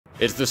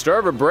It's the start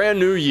of a brand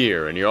new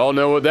year, and you all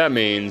know what that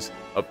means.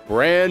 A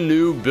brand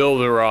new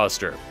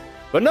Build-A-Roster.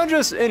 But not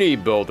just any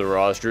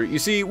Build-A-Roster. You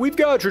see, we've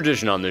got a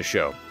tradition on this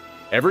show.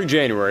 Every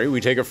January, we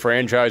take a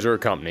franchise or a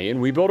company,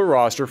 and we build a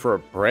roster for a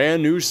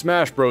brand new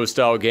Smash Bros.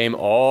 Style game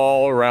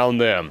all around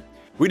them.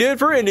 We did it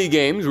for indie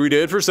games, we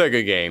did it for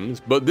Sega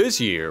games, but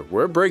this year,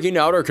 we're breaking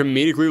out our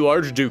comedically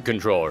large Duke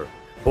controller,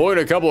 pulling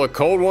a couple of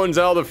cold ones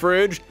out of the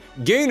fridge,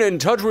 getting in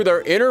touch with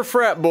our inner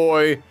frat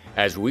boy,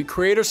 as we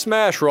create a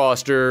Smash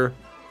roster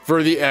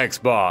for the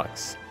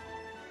Xbox.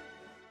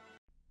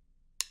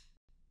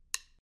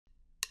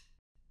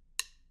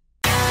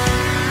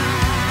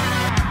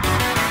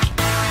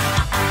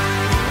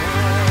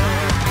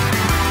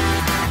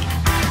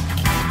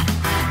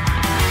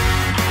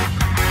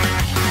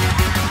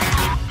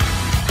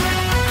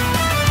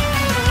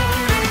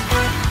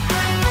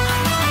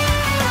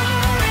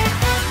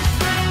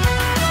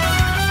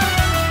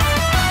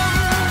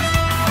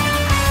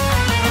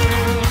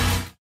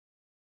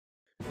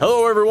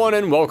 Hello everyone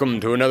and welcome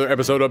to another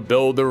episode of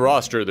Build the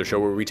Roster, the show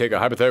where we take a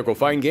hypothetical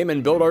fighting game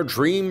and build our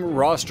dream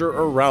roster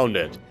around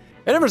it.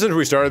 And ever since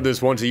we started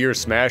this once-a-year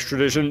Smash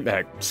tradition,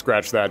 heck,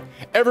 scratch that,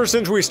 ever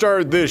since we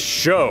started this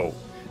show,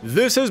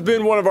 this has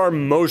been one of our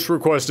most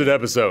requested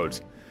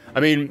episodes. I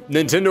mean,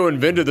 Nintendo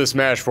invented the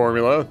Smash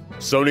formula,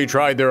 Sony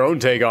tried their own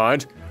take on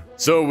it,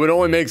 so it would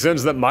only make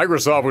sense that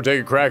Microsoft would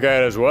take a crack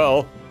at it as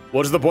well.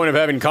 What's the point of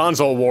having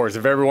console wars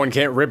if everyone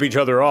can't rip each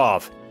other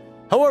off?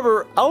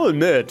 However, I'll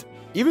admit,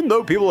 even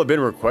though people have been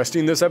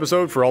requesting this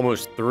episode for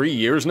almost 3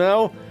 years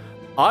now,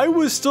 I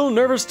was still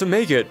nervous to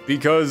make it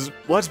because,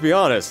 let's be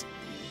honest,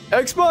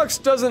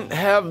 Xbox doesn't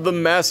have the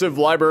massive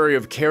library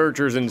of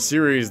characters and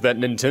series that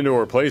Nintendo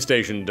or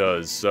PlayStation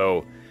does,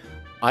 so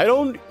I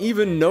don't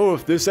even know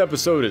if this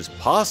episode is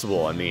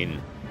possible. I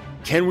mean,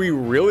 can we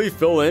really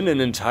fill in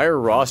an entire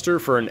roster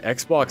for an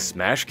Xbox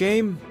Smash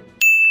game?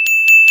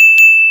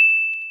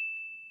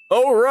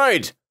 Oh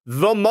right,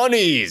 the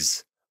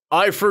monies!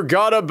 I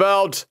forgot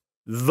about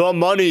the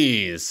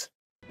monies.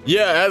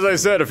 Yeah, as I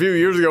said a few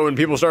years ago when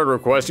people started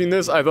requesting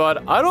this, I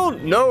thought, I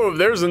don't know if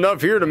there's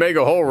enough here to make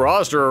a whole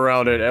roster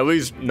around it, at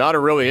least not a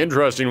really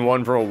interesting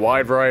one from a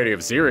wide variety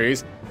of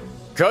series.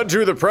 Cut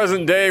to the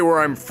present day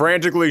where I'm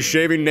frantically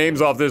shaving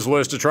names off this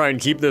list to try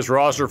and keep this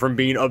roster from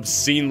being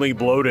obscenely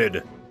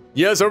bloated.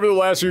 Yes, over the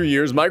last few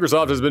years,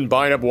 Microsoft has been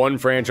buying up one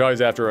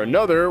franchise after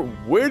another,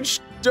 which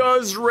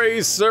does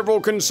raise several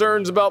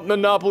concerns about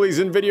monopolies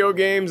in video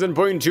games and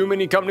putting too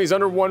many companies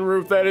under one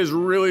roof. That is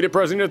really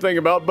depressing to think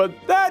about, but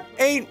that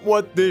ain't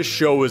what this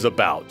show is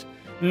about.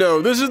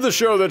 No, this is the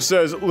show that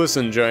says,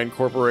 listen, giant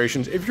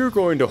corporations, if you're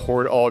going to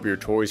hoard all of your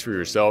toys for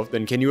yourself,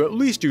 then can you at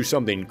least do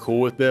something cool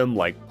with them,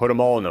 like put them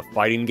all in a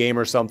fighting game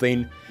or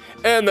something?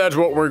 And that's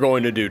what we're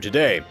going to do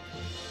today.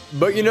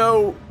 But you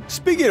know,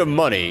 speaking of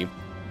money,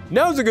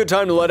 now's a good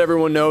time to let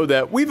everyone know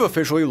that we've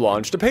officially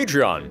launched a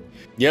Patreon.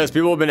 Yes,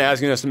 people have been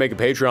asking us to make a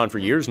Patreon for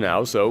years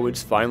now, so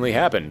it's finally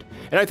happened.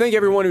 And I thank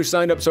everyone who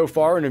signed up so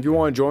far, and if you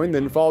want to join,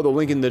 then follow the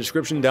link in the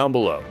description down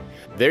below.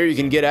 There you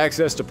can get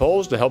access to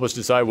polls to help us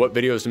decide what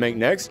videos to make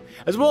next,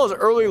 as well as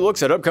early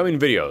looks at upcoming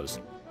videos.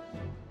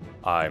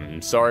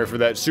 I'm sorry for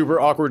that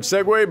super awkward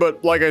segue,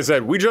 but like I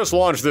said, we just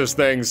launched this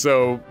thing,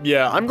 so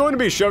yeah, I'm going to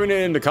be shoving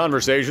it into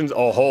conversations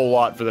a whole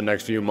lot for the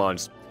next few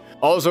months.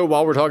 Also,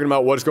 while we're talking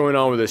about what's going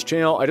on with this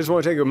channel, I just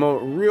want to take a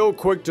moment real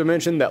quick to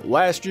mention that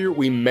last year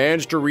we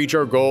managed to reach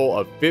our goal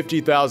of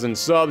 50,000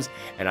 subs,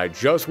 and I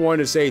just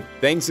wanted to say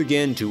thanks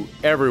again to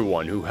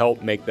everyone who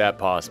helped make that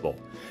possible.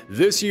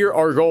 This year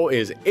our goal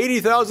is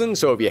 80,000,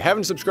 so if you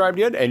haven't subscribed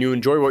yet and you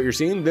enjoy what you're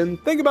seeing, then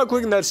think about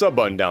clicking that sub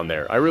button down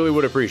there. I really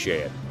would appreciate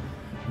it.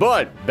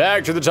 But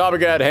back to the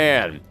topic at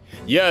hand.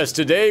 Yes,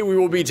 today we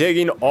will be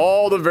taking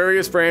all the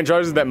various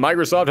franchises that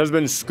Microsoft has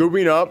been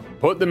scooping up,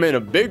 put them in a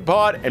big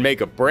pot, and make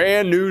a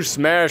brand new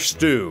Smash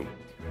stew.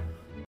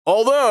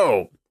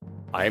 Although,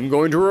 I am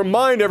going to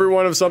remind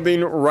everyone of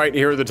something right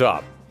here at the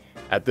top.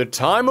 At the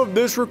time of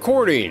this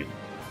recording,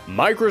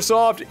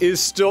 Microsoft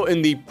is still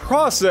in the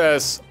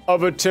process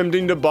of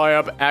attempting to buy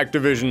up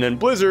Activision and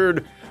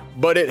Blizzard,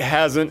 but it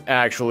hasn't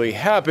actually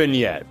happened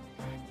yet.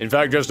 In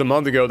fact, just a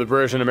month ago, the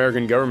British and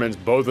American governments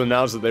both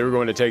announced that they were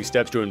going to take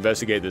steps to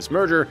investigate this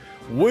merger,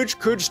 which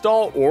could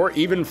stall or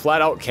even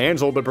flat out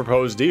cancel the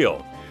proposed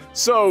deal.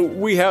 So,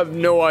 we have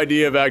no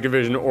idea if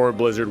Activision or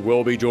Blizzard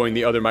will be joining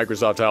the other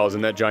Microsoft titles in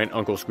that giant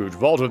Uncle Scrooge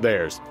vault of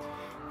theirs.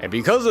 And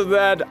because of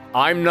that,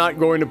 I'm not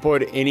going to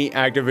put any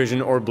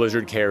Activision or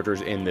Blizzard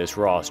characters in this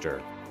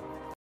roster.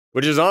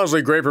 Which is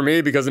honestly great for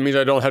me because it means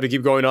I don't have to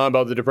keep going on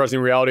about the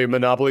depressing reality of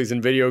monopolies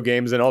in video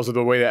games and also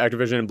the way that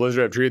Activision and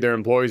Blizzard have treated their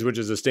employees, which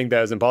is a stink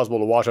that is impossible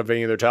to wash off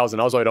any of their titles,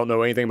 and also I don't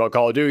know anything about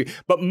Call of Duty,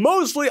 but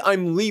mostly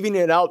I'm leaving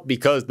it out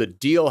because the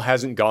deal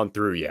hasn't gone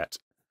through yet.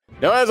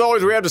 Now, as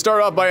always, we have to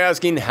start off by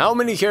asking how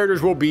many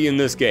characters will be in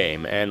this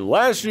game, and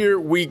last year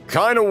we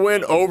kinda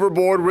went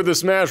overboard with the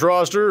Smash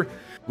roster.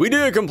 We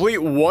did a complete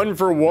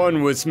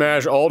 1-for-1 with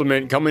Smash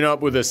Ultimate, coming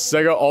up with a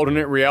Sega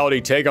alternate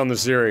reality take on the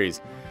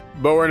series.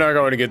 But we're not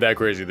going to get that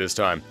crazy this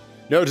time.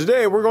 No,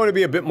 today we're going to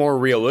be a bit more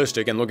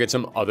realistic and look at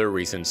some other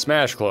recent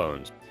Smash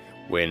clones.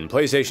 When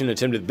PlayStation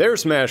attempted their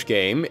Smash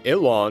game, it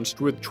launched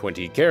with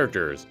 20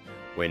 characters.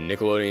 When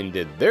Nickelodeon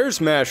did their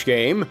Smash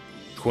game,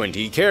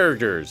 20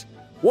 characters.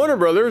 Warner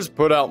Brothers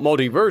put out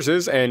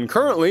MultiVersus, and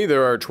currently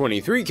there are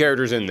 23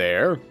 characters in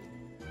there.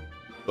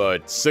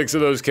 But 6 of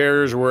those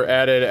characters were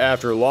added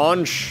after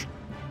launch.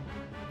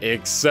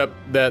 Except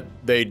that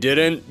they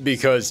didn't,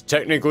 because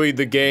technically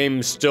the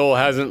game still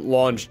hasn't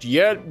launched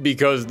yet,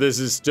 because this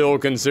is still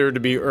considered to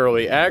be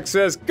early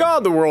access.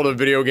 God, the world of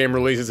video game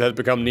releases has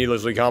become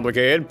needlessly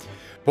complicated.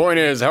 Point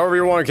is, however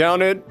you want to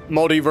count it,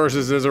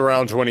 MultiVersus is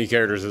around 20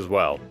 characters as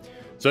well.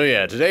 So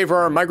yeah, today for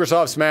our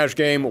Microsoft Smash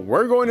game,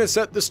 we're going to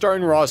set the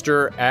starting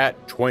roster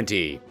at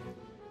 20.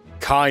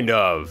 Kind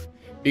of.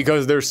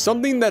 Because there's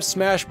something that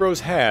Smash Bros.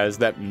 Has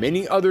that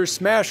many other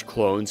Smash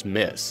clones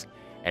miss.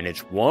 And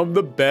it's one of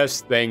the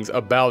best things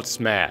about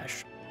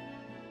Smash.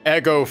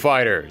 Echo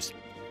Fighters.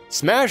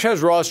 Smash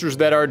has rosters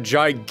that are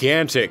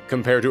gigantic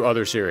compared to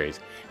other series,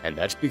 and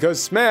that's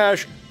because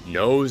Smash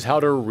knows how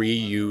to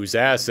reuse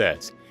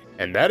assets.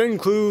 And that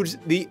includes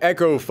the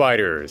Echo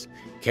Fighters,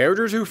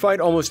 characters who fight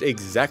almost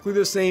exactly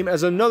the same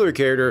as another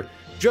character,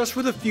 just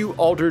with a few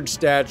altered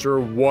stats or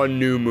one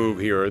new move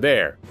here or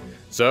there.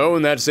 So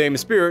in that same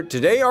spirit,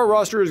 today our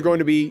roster is going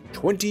to be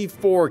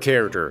 24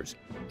 characters,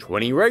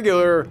 20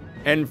 regular,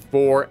 and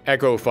 4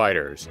 Echo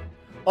Fighters.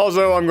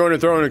 Also, I'm going to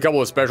throw in a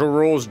couple of special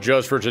rules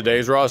just for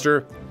today's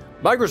roster.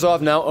 Microsoft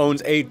now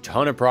owns a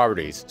ton of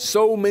properties,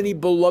 so many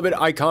beloved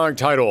iconic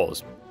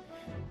titles.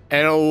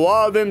 And a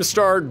lot of them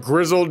star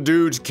grizzled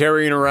dudes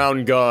carrying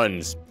around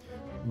guns.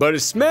 But a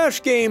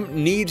Smash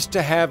game needs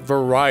to have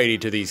variety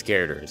to these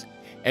characters.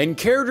 And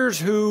characters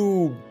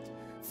who,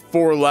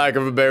 for lack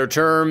of a better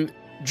term,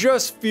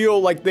 just feel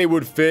like they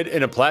would fit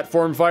in a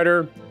platform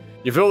fighter.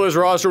 You fill this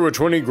roster with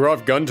 20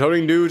 gruff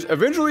gun-toting dudes,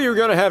 eventually you're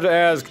gonna have to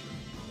ask,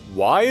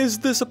 why is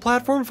this a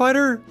platform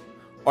fighter?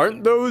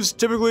 Aren't those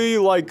typically,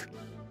 like,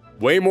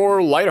 way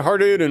more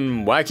lighthearted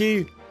and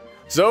wacky?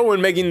 So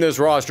when making this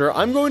roster,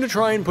 I'm going to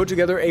try and put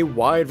together a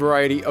wide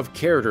variety of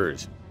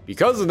characters.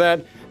 Because of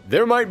that,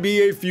 there might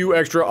be a few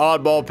extra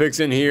oddball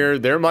picks in here,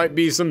 there might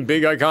be some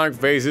big iconic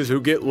faces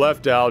who get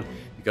left out,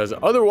 because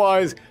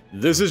otherwise,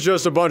 this is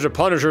just a bunch of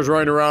Punishers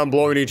running around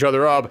blowing each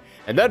other up,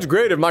 and that's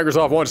great if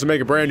Microsoft wants to make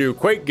a brand new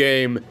Quake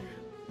game.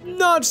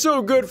 Not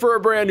so good for a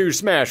brand new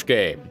Smash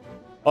game.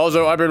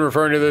 Also, I've been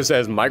referring to this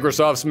as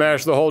Microsoft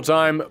Smash the whole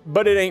time,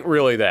 but it ain't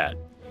really that.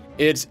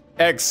 It's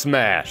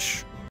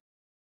X-Smash.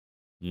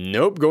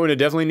 Nope, going to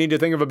definitely need to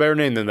think of a better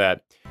name than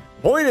that.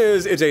 Point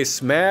is, it's a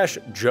Smash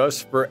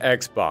just for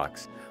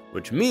Xbox,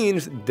 which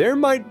means there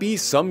might be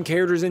some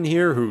characters in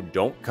here who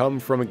don't come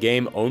from a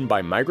game owned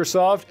by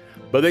Microsoft,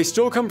 but they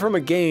still come from a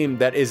game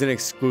that isn't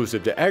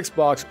exclusive to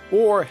Xbox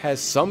or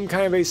has some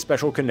kind of a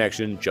special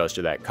connection just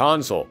to that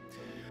console.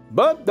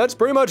 But that's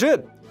pretty much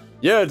it.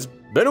 Yeah, it's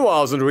been a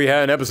while since we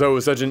had an episode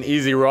with such an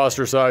easy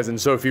roster size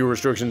and so few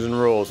restrictions and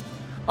rules.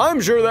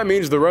 I'm sure that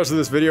means the rest of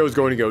this video is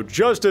going to go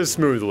just as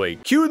smoothly.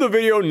 Cue the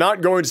video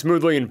not going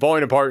smoothly and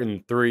falling apart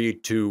in 3,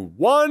 2,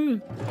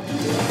 1.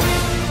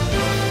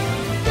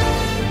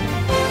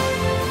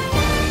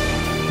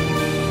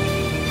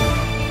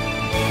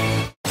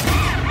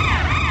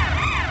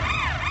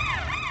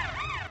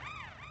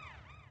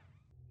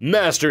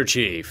 Master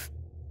Chief.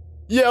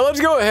 Yeah, let's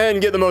go ahead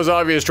and get the most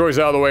obvious choice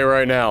out of the way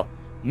right now.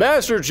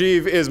 Master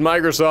Chief is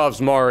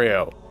Microsoft's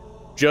Mario,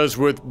 just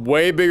with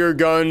way bigger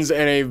guns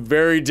and a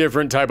very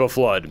different type of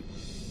FLUDD.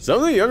 Some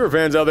of the younger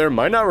fans out there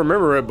might not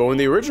remember it, but when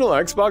the original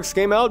Xbox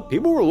came out,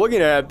 people were looking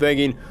at it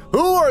thinking,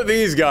 who are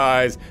these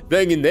guys?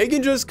 Thinking they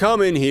can just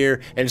come in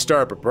here and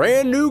start a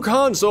brand new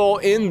console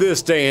in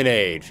this day and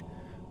age.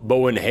 But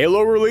when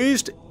Halo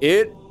released,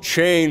 it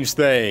changed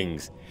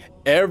things.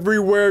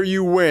 Everywhere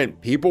you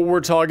went, people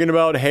were talking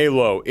about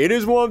Halo. It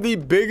is one of the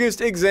biggest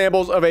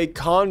examples of a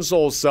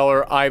console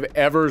seller I've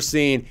ever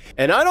seen,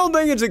 and I don't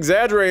think it's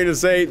exaggerating to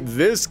say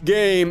this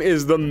game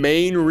is the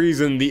main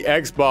reason the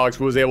Xbox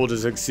was able to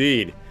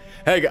succeed.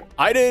 Heck,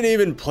 I didn't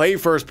even play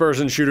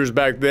first-person shooters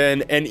back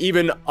then, and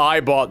even I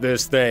bought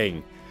this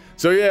thing.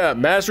 So yeah,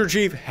 Master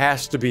Chief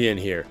has to be in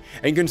here,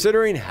 and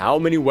considering how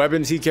many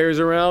weapons he carries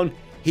around,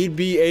 he'd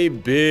be a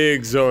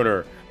big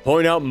zoner.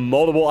 Point out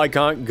multiple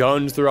iconic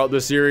guns throughout the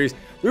series.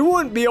 We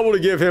wouldn't be able to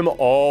give him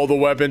all the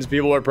weapons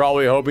people are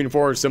probably hoping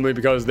for simply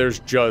because there's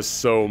just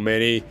so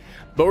many.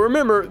 But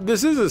remember,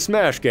 this is a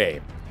Smash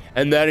game,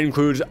 and that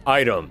includes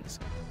items.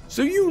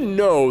 So you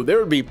know there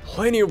would be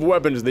plenty of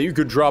weapons that you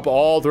could drop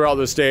all throughout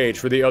the stage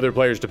for the other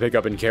players to pick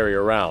up and carry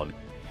around.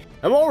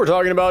 And while we're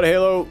talking about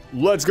Halo,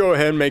 let's go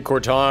ahead and make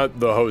Cortana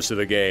the host of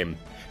the game.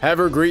 Have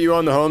her greet you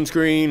on the home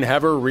screen,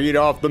 have her read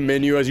off the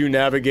menu as you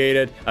navigate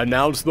it,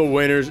 announce the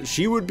winners.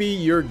 She would be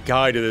your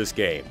guide to this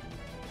game.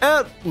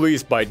 At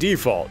least by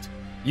default.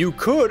 You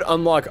could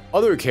unlock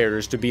other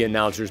characters to be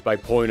announcers by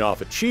pulling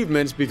off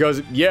achievements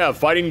because, yeah,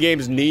 fighting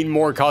games need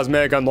more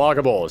cosmetic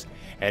unlockables,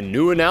 and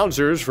new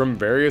announcers from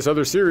various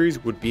other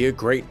series would be a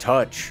great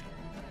touch.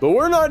 But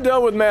we're not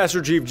done with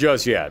Master Chief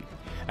just yet.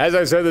 As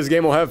I said, this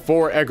game will have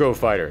 4 Echo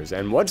Fighters,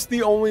 and what's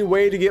the only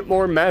way to get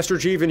more Master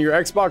Chief in your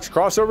Xbox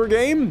crossover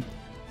game?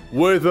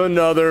 with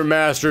another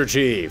Master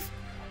Chief.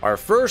 Our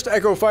first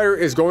Echo Fighter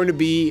is going to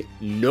be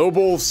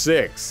Noble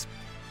 6.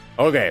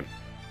 Okay,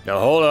 now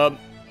hold up.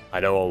 I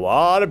know a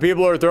lot of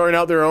people are throwing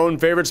out their own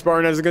favorite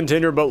Spartan as a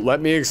contender, but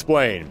let me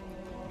explain.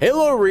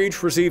 Halo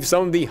Reach received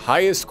some of the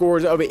highest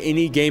scores of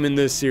any game in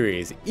this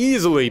series,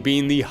 easily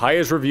being the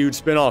highest reviewed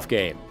spin-off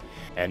game.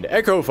 And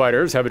Echo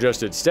Fighters have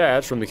adjusted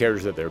stats from the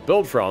characters that they're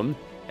built from,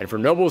 and for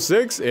Noble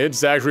 6,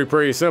 it's actually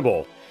pretty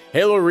simple.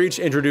 Halo Reach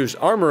introduced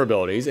armor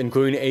abilities,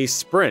 including a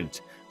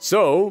sprint,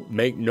 so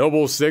make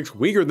Noble 6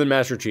 weaker than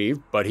Master Chief,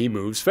 but he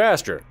moves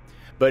faster.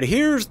 But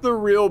here's the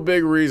real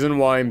big reason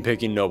why I'm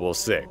picking Noble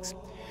 6.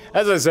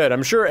 As I said,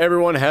 I'm sure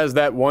everyone has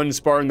that one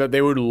Spartan that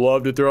they would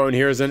love to throw in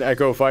here as an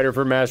Echo Fighter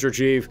for Master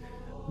Chief,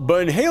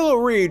 but in Halo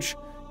Reach,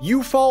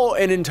 you follow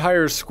an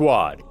entire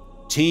squad,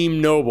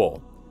 Team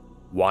Noble.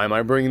 Why am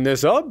I bringing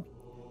this up?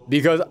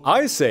 Because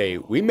I say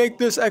we make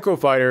this Echo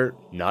Fighter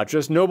not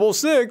just Noble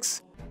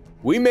 6,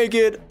 we make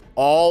it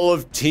all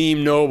of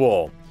Team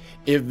Noble.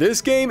 If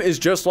this game is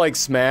just like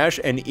Smash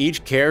and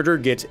each character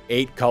gets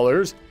 8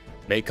 colors,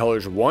 make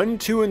colors 1,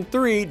 2, and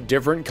 3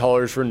 different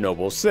colors for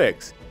Noble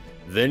 6.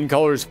 Then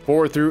colors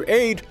 4 through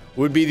 8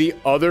 would be the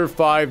other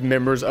 5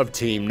 members of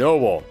Team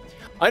Noble.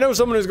 I know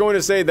someone is going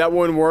to say that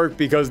wouldn't work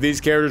because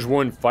these characters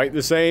wouldn't fight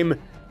the same,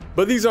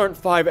 but these aren't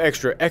 5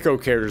 extra Echo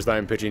characters that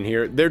I'm pitching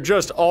here, they're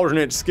just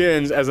alternate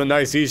skins as a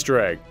nice Easter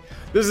egg.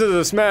 This is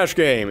a Smash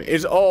game,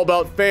 it's all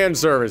about fan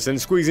service and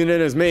squeezing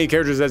in as many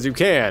characters as you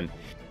can,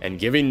 and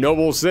giving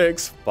Noble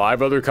 6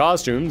 5 other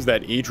costumes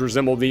that each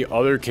resemble the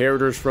other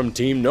characters from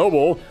Team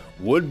Noble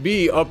would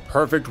be a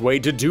perfect way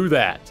to do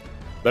that.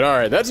 But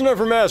alright, that's enough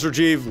for Master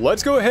Chief.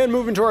 Let's go ahead and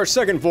move into our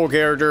second full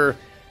character,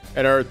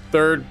 and our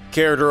third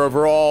character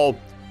overall,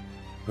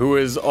 who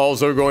is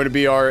also going to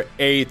be our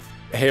 8th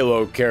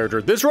Halo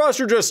character. This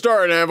roster just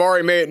started, and I've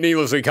already made it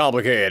needlessly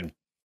complicated.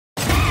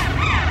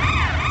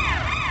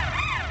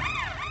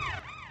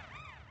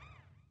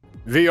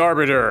 The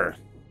Arbiter.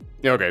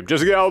 Okay,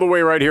 just to get out of the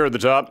way right here at the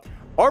top.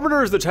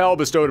 Arbiter is the title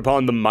bestowed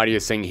upon the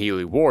mightiest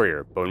Sangheili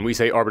warrior, but when we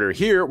say Arbiter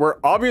here, we're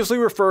obviously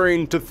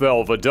referring to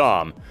Thel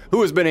 'Vadam,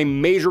 who has been a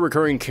major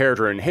recurring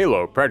character in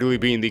Halo, practically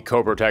being the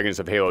co-protagonist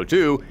of Halo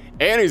 2,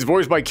 and he's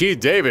voiced by Keith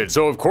David,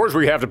 so of course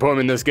we have to put him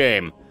in this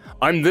game.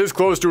 I'm this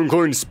close to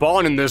including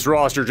Spawn in this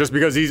roster just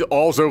because he's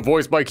also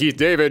voiced by Keith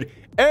David,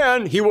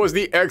 and he was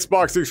the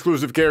Xbox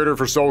exclusive character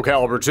for Soul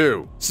Calibur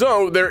 2.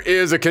 So there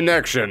is a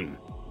connection.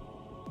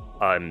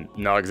 I'm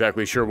not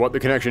exactly sure what the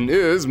connection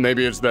is,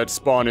 maybe it's that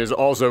Spawn is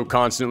also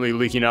constantly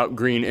leaking out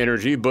green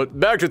energy, but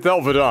back to Thel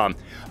 'Vadam.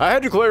 I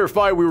had to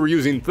clarify we were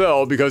using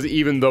Thel because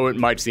even though it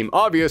might seem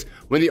obvious,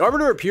 when the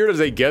Arbiter appeared as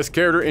a guest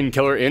character in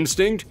Killer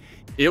Instinct,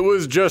 it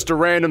was just a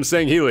random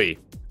Sangheili.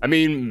 I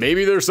mean,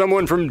 maybe there's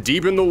someone from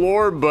deep in the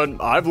lore, but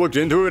I've looked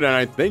into it and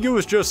I think it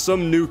was just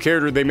some new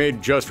character they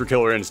made just for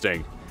Killer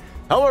Instinct.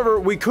 However,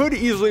 we could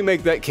easily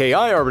make that KI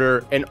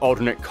Arbiter an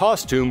alternate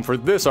costume for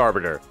this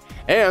Arbiter.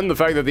 And the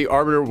fact that the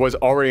Arbiter was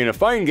already in a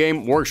fighting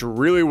game works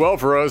really well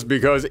for us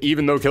because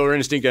even though Killer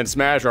Instinct and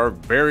Smash are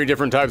very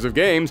different types of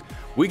games,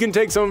 we can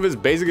take some of his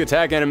basic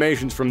attack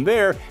animations from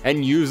there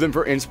and use them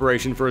for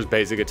inspiration for his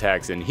basic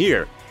attacks in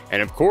here.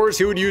 And of course,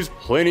 he would use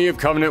plenty of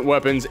Covenant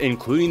weapons,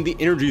 including the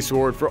Energy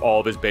Sword for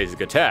all of his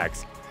basic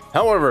attacks.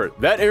 However,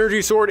 that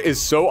Energy Sword is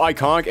so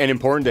iconic and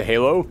important to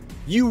Halo,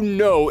 you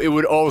know it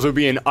would also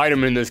be an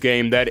item in this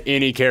game that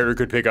any character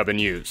could pick up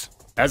and use.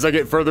 As I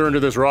get further into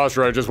this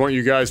roster, I just want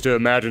you guys to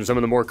imagine some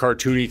of the more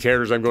cartoony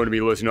characters I'm going to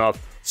be listing off,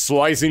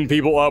 slicing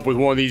people up with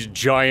one of these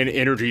giant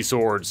energy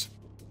swords.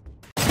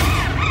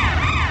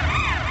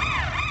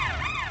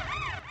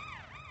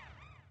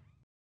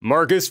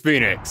 Marcus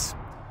Phoenix.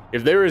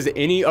 If there is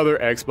any other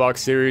Xbox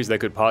series that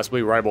could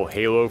possibly rival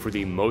Halo for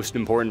the most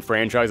important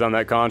franchise on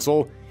that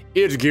console,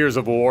 it's Gears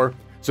of War,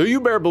 so you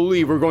better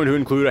believe we're going to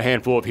include a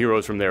handful of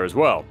heroes from there as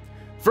well.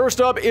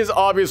 First up is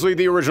obviously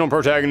the original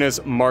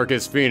protagonist,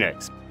 Marcus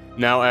Phoenix.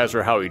 Now, as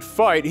for how he'd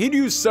fight, he'd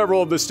use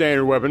several of the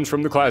standard weapons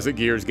from the classic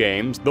Gears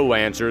games, the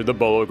Lancer, the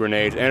Bolo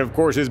Grenade, and of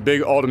course his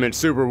big ultimate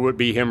super would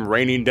be him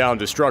raining down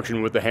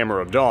destruction with the Hammer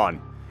of Dawn.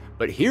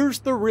 But here's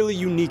the really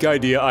unique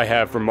idea I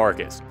have for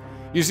Marcus.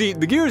 You see,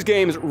 the Gears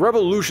games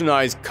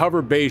revolutionized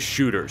cover-based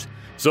shooters,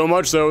 so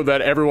much so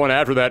that everyone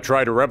after that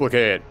tried to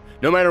replicate it.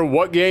 No matter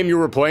what game you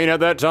were playing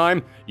at that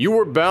time, you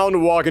were bound to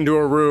walk into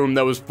a room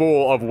that was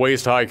full of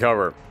waist-high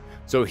cover.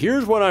 So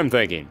here's what I'm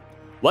thinking.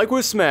 Like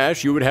with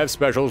Smash, you would have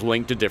specials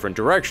linked to different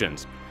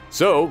directions.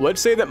 So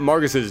let's say that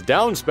Marcus's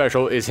down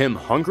special is him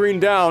hunkering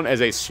down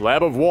as a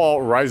slab of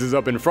wall rises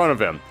up in front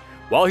of him.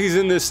 While he's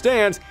in this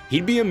stance,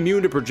 he'd be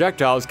immune to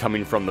projectiles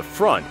coming from the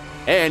front,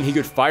 and he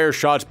could fire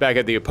shots back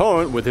at the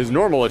opponent with his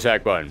normal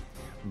attack button.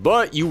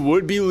 But you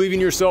would be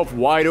leaving yourself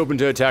wide open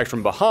to attacks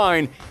from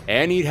behind,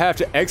 and he'd have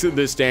to exit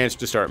this stance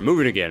to start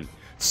moving again.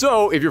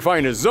 So if you're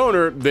fighting a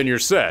zoner, then you're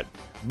set.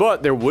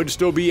 But there would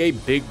still be a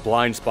big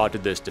blind spot to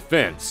this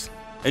defense.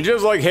 And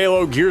just like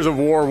Halo, Gears of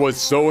War was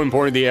so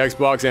important to the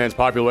Xbox and its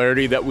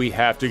popularity that we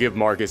have to give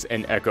Marcus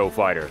an Echo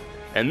Fighter.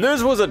 And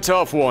this was a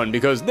tough one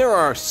because there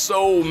are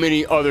so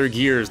many other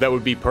Gears that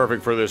would be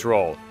perfect for this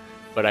role.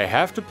 But I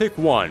have to pick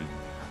one.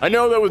 I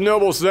know that with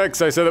Noble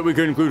 6, I said that we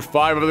could include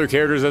 5 other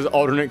characters as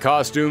alternate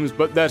costumes,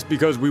 but that's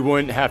because we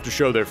wouldn't have to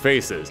show their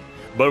faces.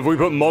 But if we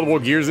put multiple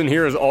gears in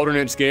here as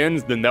alternate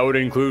skins, then that would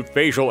include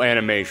facial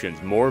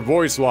animations, more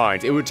voice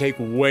lines. It would take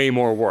way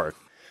more work.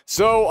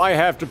 So I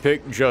have to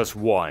pick just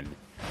one.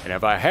 And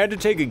if I had to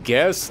take a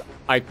guess,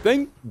 I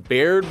think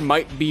Baird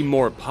might be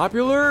more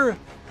popular,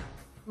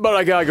 but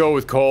I gotta go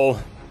with Cole.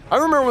 I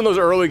remember when those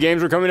early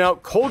games were coming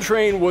out,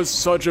 Coltrane was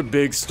such a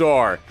big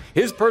star.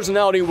 His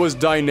personality was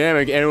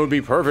dynamic and it would be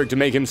perfect to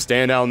make him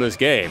stand out in this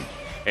game.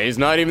 And he's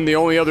not even the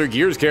only other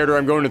Gears character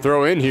I'm going to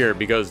throw in here,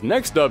 because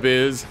next up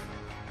is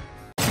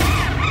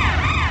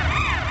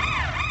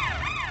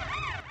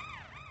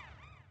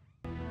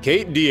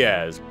Kait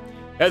Diaz.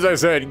 As I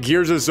said,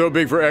 Gears is so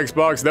big for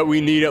Xbox that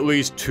we need at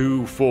least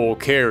 2 full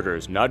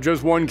characters, not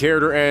just one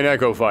character and an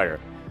Echo Fighter.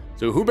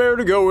 So who better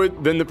to go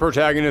with than the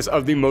protagonist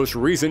of the most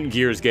recent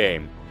Gears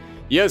game?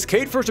 Yes,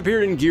 Kait first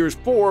appeared in Gears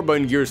 4, but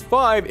in Gears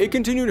 5, it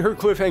continued her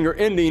cliffhanger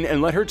ending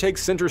and let her take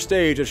center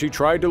stage as she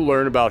tried to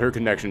learn about her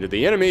connection to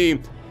the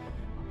enemy.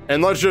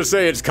 And let's just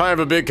say it's kind of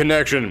a big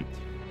connection.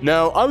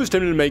 Now, I was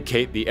tempted to make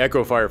Kait the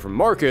Echo Fighter from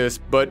Marcus,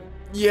 but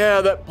yeah,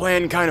 that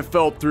plan kind of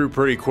fell through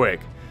pretty quick.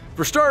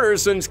 For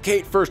starters, since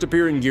Kait first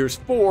appeared in Gears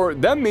 4,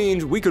 that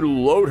means we could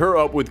load her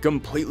up with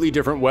completely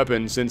different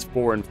weapons since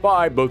 4 and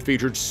 5 both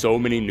featured so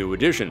many new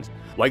additions,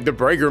 like the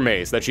Breaker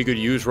Mace that she could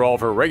use for all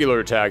of her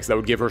regular attacks that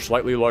would give her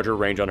slightly larger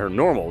range on her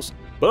normals.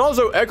 But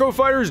also, Echo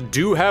Fighters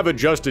do have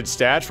adjusted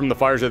stats from the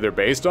fighters that they're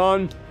based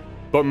on,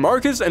 but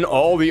Marcus and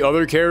all the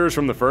other characters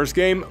from the first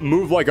game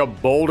move like a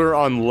boulder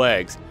on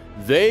legs.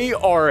 They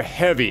are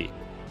heavy.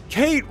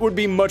 Kait would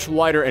be much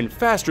lighter and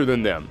faster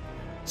than them.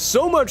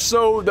 So much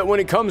so that when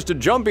it comes to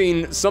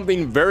jumping,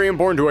 something very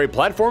important to a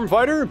platform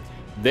fighter,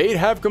 they'd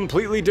have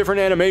completely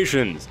different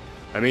animations.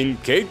 I mean,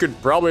 Kait could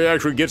probably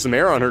actually get some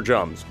air on her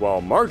jumps,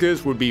 while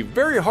Marcus would be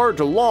very hard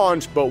to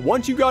launch, but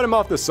once you got him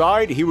off the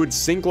side, he would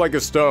sink like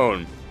a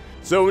stone.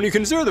 So when you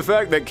consider the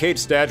fact that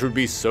Kait's stats would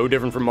be so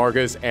different from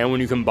Marcus, and when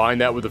you combine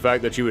that with the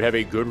fact that she would have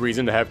a good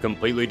reason to have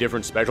completely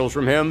different specials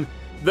from him,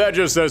 that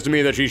just says to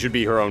me that she should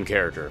be her own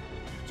character.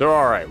 So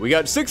alright, we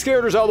got 6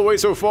 characters out of the way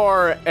so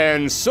far,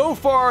 and so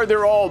far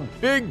they're all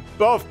big,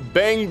 buff,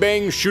 bang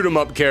bang shoot 'em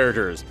up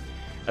characters.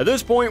 At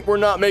this point, we're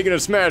not making a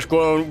Smash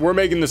clone, we're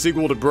making the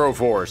sequel to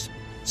Broforce.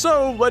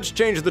 So let's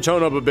change the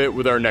tone up a bit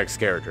with our next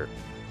character.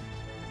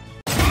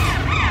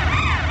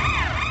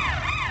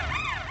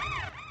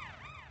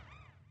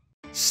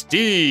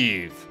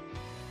 Steve.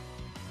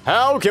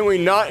 How can we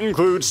not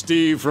include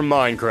Steve from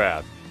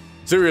Minecraft?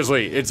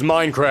 Seriously, it's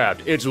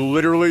Minecraft. It's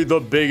literally the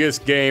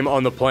biggest game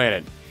on the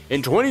planet.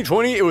 In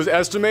 2020, it was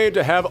estimated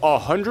to have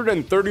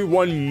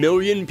 131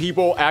 million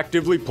people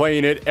actively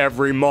playing it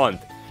every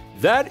month.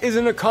 That is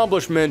an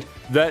accomplishment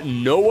that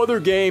no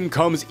other game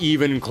comes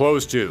even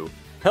close to.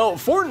 Hell,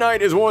 Fortnite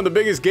is one of the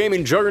biggest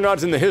gaming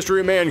juggernauts in the history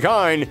of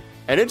mankind,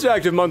 and its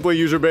active monthly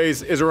user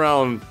base is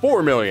around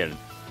 4 million.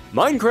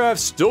 Minecraft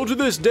still to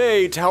this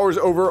day towers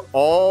over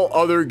all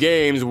other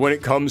games when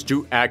it comes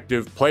to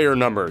active player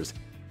numbers.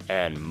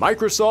 And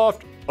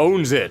Microsoft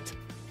owns it.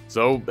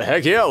 So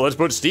heck yeah, let's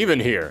put Steve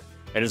in here.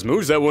 And his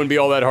moveset wouldn't be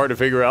all that hard to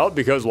figure out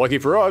because, lucky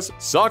for us,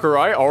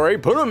 Sakurai already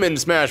put him in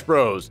Smash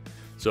Bros.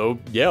 So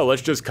yeah,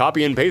 let's just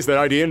copy and paste that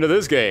idea into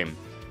this game.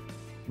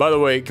 By the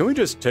way, can we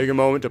just take a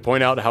moment to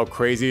point out how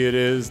crazy it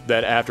is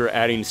that after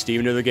adding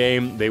Steve into the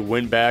game, they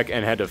went back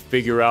and had to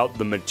figure out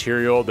the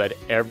material that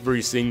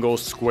every single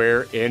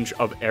square inch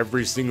of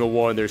every single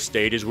one of their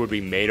stages would be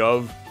made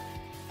of?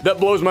 That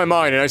blows my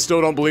mind, and I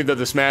still don't believe that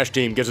the Smash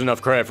team gets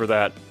enough credit for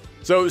that.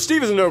 So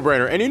Steve is a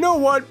no-brainer, and you know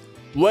what?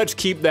 Let's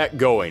keep that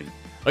going.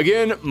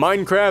 Again,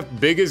 Minecraft,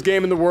 biggest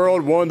game in the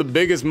world, one of the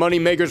biggest money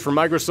makers for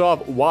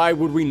Microsoft. Why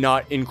would we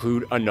not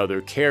include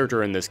another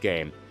character in this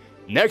game?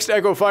 Next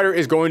Echo Fighter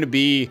is going to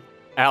be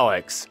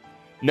Alex.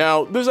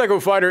 Now, this Echo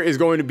Fighter is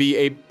going to be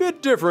a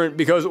bit different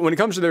because when it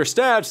comes to their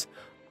stats,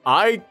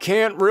 I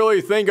can't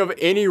really think of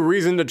any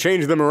reason to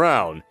change them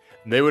around.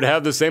 They would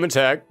have the same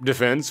attack,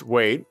 defense,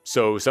 weight,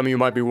 so some of you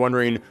might be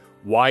wondering,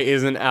 why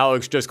isn't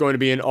Alex just going to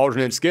be an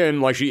alternate skin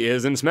like she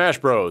is in Smash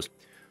Bros?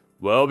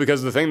 Well,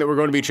 because the thing that we're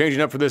going to be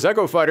changing up for this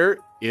Echo Fighter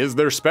is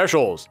their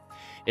specials.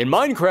 In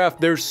Minecraft,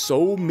 there's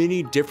so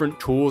many different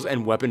tools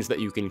and weapons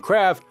that you can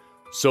craft,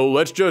 so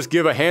let's just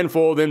give a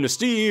handful of them to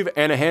Steve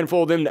and a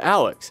handful of them to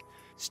Alex.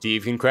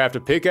 Steve can craft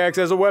a pickaxe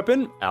as a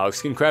weapon,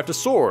 Alex can craft a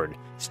sword.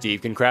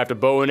 Steve can craft a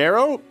bow and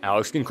arrow,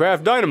 Alex can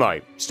craft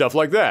dynamite, stuff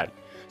like that.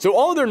 So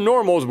all their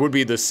normals would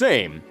be the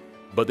same,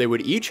 but they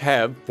would each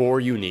have 4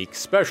 unique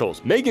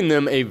specials, making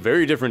them a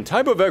very different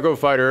type of Echo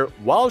Fighter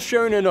while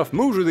sharing enough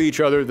moves with each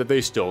other that they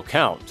still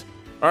count.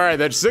 Alright,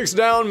 that's 6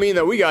 down, meaning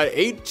that we got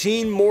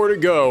 18 more to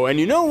go, and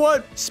you know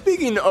what?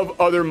 Speaking of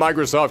other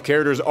Microsoft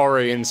characters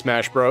already in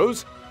Smash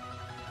Bros.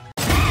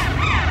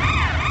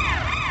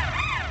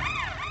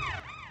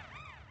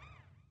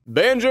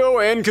 Banjo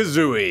and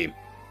Kazooie.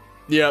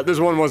 Yeah, this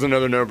one was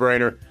another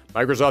no-brainer.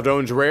 Microsoft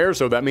owns Rare,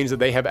 so that means that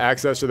they have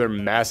access to their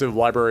massive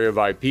library of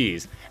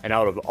IPs. And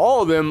out of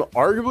all of them,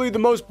 arguably the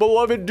most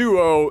beloved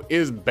duo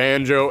is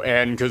Banjo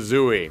and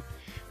Kazooie.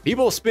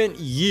 People spent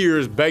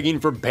years begging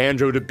for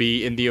Banjo to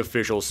be in the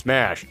official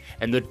Smash,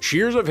 and the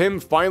cheers of him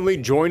finally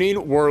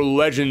joining were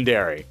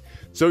legendary.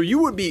 So you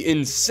would be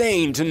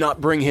insane to not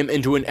bring him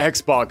into an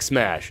Xbox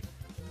Smash.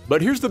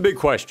 But here's the big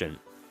question.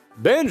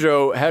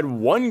 Banjo had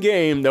one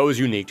game that was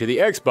unique to the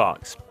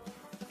Xbox.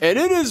 And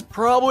it is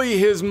probably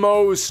his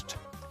most,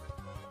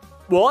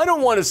 well, I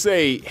don't want to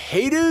say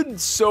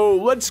hated, so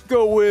let's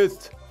go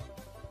with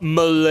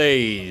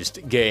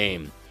malaised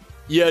game.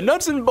 Yeah,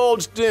 Nuts and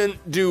Bolts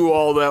didn't do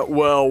all that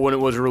well when it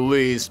was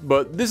released,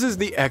 but this is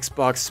the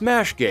Xbox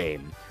Smash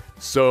game.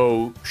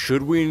 So,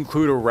 should we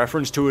include a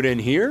reference to it in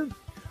here?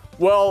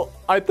 Well,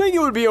 I think it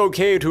would be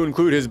okay to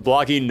include his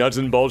blocky Nuts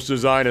and Bolts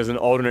design as an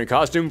alternate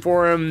costume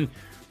for him,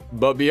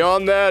 but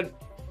beyond that,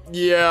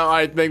 yeah,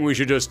 I think we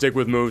should just stick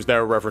with moves that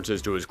are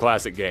references to his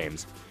classic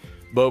games.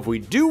 But if we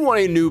do want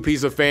a new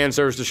piece of fan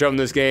service to shove in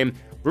this game,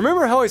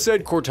 remember how I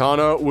said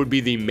Cortana would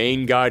be the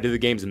main guide to the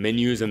game's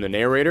menus and the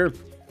narrator?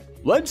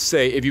 Let's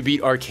say if you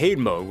beat arcade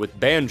mode with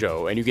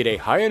Banjo and you get a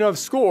high enough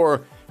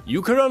score,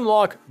 you could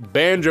unlock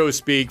Banjo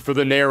Speak for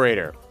the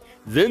narrator.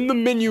 Then the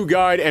menu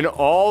guide and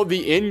all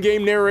the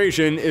in-game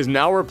narration is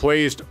now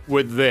replaced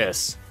with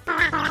this.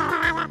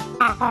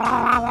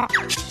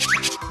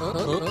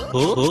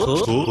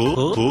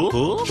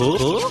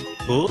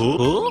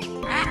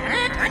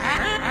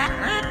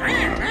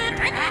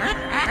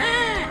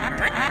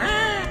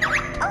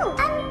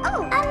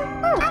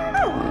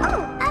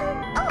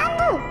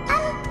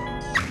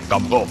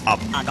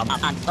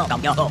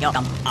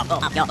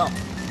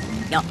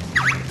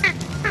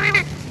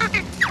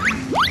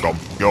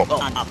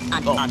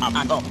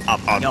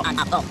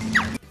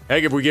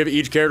 Heck, if we give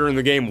each character in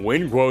the game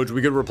win quotes,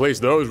 we could replace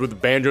those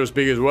with Banjo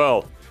Speak as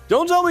well.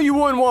 Don't tell me you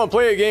wouldn't want to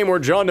play a game where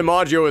John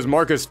DiMaggio as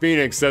Marcus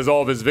Phoenix says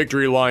all of his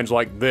victory lines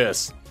like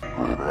this.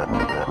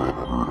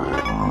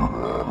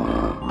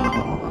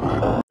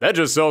 That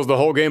just sells the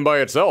whole game by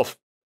itself.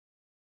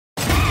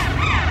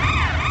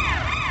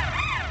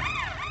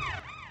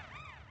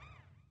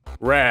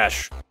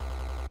 Rash.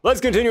 Let's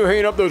continue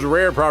hanging up those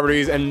rare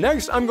properties, and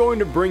next I'm going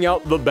to bring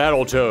out the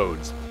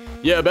Battletoads.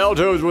 Yeah,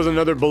 Battletoads was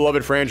another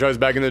beloved franchise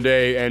back in the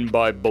day, and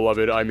by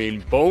beloved I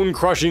mean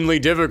bone-crushingly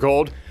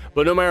difficult,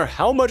 but no matter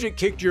how much it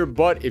kicked your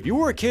butt, if you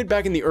were a kid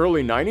back in the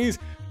early 90s,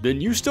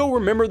 then you still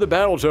remember the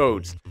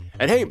Battletoads.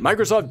 And hey,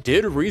 Microsoft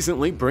did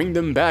recently bring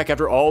them back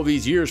after all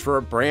these years for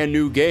a brand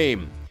new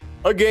game.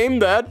 A game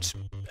that,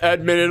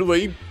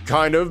 admittedly,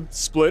 kind of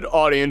split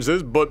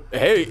audiences, but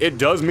hey, it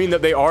does mean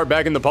that they are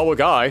back in the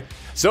public eye,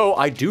 so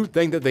I do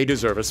think that they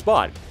deserve a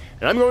spot.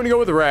 And I'm going to go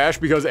with Rash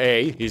because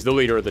A, he's the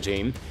leader of the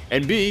team,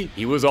 and B,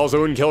 he was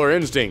also in Killer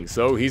Instinct,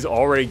 so he's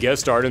already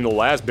guest starred in the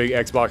last big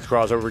Xbox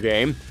crossover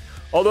game.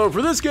 Although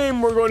for this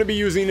game, we're going to be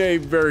using a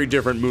very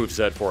different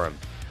moveset for him.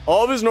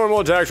 All of his normal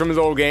attacks from his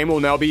old game will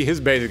now be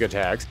his basic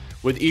attacks,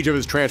 with each of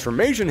his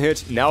transformation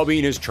hits now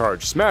being his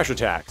charged smash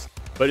attacks.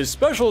 But his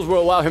specials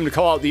will allow him to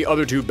call out the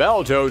other two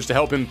Battletoads to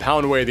help him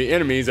pound away the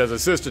enemies as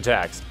assist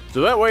attacks,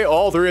 so that way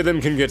all three of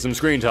them can get some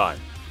screen time.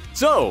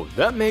 So,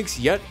 that makes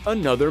yet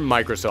another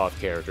Microsoft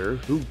character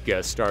who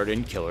guest starred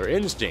in Killer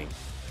Instinct.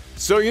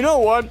 So you know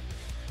what?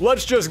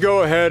 Let's just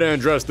go ahead and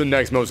address the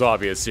next most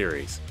obvious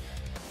series.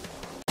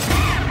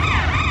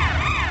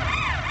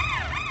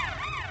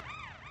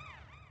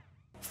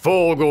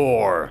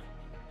 Fulgore.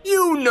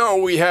 You know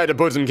we had to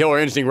put some Killer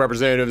Instinct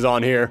representatives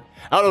on here.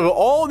 Out of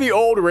all the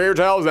old rare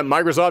titles that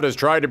Microsoft has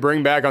tried to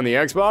bring back on the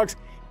Xbox,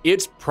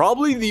 it's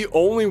probably the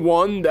only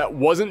one that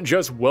wasn't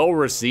just well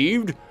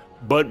received,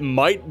 but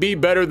might be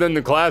better than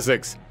the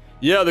classics.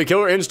 Yeah, the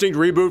Killer Instinct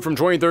reboot from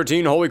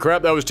 2013, holy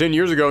crap, that was 10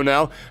 years ago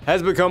now,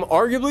 has become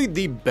arguably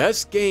the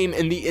best game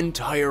in the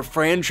entire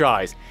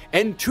franchise.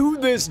 And to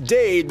this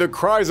day, the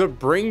cries of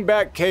bring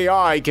back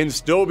KI can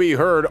still be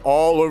heard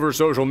all over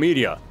social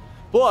media.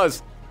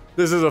 Plus,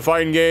 this is a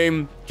fighting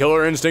game,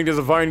 Killer Instinct is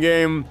a fighting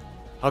game.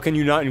 How can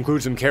you not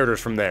include some characters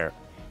from there?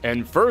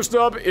 And first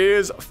up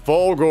is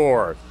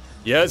Fulgore.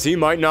 Yes, he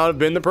might not have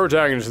been the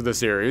protagonist of the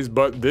series,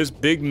 but this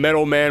big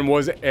metal man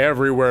was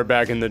everywhere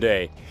back in the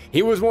day.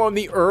 He was one of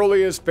the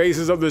earliest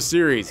faces of the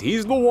series.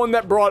 He's the one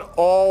that brought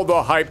all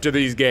the hype to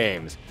these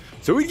games.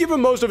 So we'd give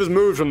him most of his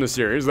moves from the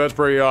series, that's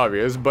pretty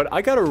obvious, but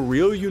I got a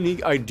real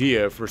unique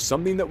idea for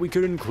something that we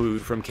could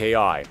include from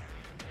KI.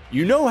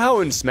 You know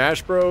how in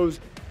Smash Bros,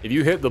 if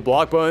you hit the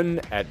block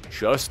button at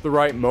just the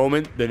right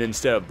moment, then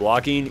instead of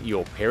blocking,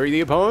 you'll parry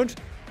the opponent?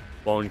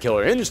 Well, in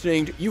Killer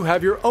Instinct, you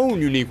have your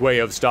own unique way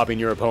of stopping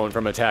your opponent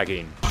from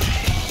attacking.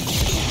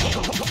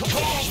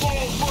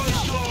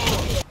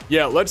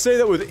 Yeah, let's say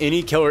that with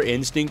any Killer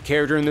Instinct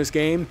character in this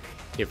game,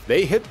 if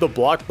they hit the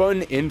block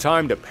button in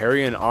time to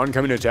parry an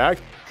oncoming attack,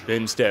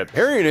 then instead of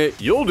parrying it,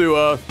 you'll do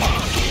a...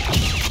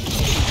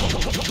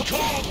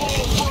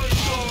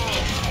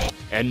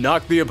 and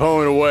knock the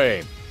opponent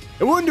away.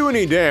 It wouldn't do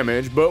any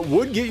damage, but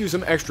would get you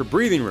some extra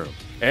breathing room.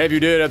 And if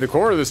you did it at the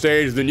corner of the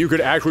stage, then you could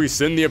actually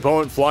send the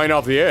opponent flying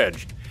off the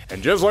edge.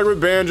 And just like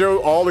with Banjo,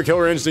 all the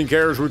Killer Instinct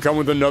characters would come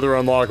with another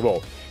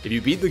unlockable. If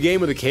you beat the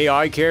game with a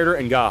KI character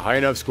and got a high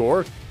enough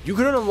score, you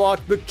could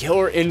unlock the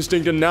Killer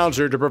Instinct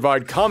announcer to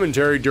provide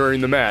commentary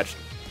during the match.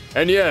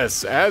 And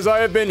yes, as I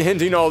have been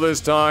hinting all this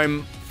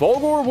time,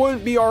 Fulgore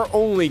wouldn't be our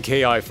only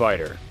KI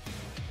fighter.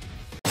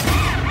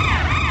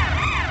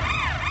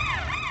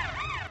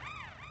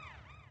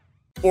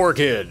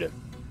 Orchid.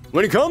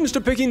 When it comes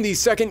to picking the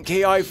second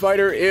KI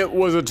fighter, it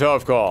was a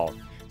tough call.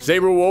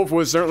 Saberwolf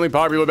was certainly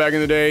popular back in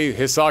the day,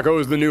 Hisako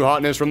is the new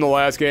hotness from the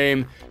last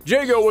game,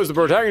 Jago was the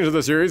protagonist of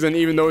the series, and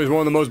even though he's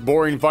one of the most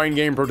boring fighting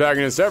game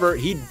protagonists ever,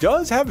 he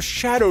does have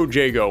Shadow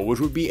Jago,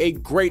 which would be a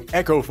great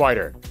Echo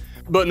fighter.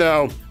 But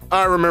no,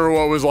 I remember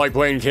what it was like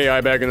playing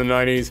KI back in the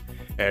 90s,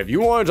 and if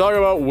you want to talk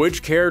about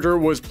which character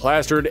was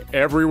plastered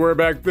everywhere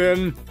back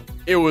then,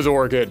 it was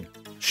Orchid.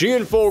 She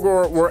and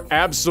Fulgore were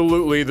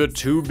absolutely the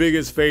two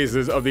biggest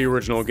phases of the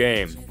original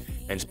game.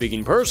 And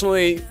speaking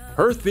personally,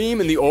 her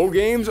theme in the old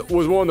games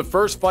was one of the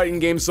first fighting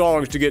game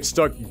songs to get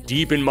stuck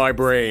deep in my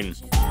brain.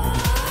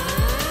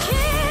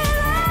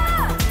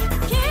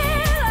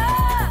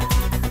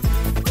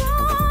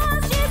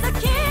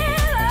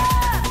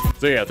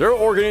 So yeah, throw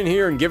Orchid in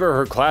here and give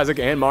her classic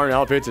and modern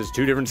outfits as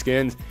two different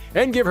skins,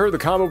 and give her the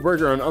combo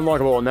breaker and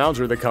unlockable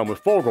announcer that come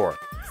with Fulgore.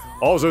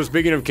 Also,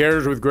 speaking of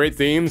characters with great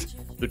themes,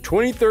 the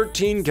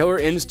 2013 Killer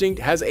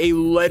Instinct has a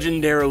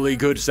legendarily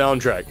good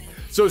soundtrack.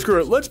 So screw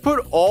it, let's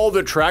put all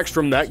the tracks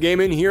from that game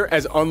in here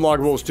as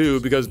unlockables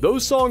too, because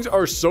those songs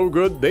are so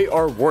good, they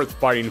are worth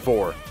fighting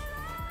for.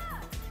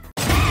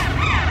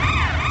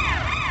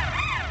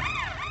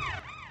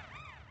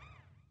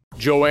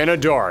 Joanna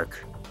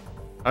Dark.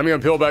 I'm gonna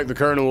peel back the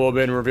curtain a little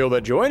bit and reveal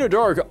that Joanna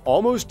Dark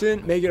almost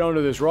didn't make it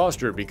onto this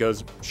roster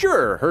because,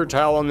 sure, her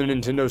title on the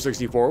Nintendo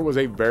 64 was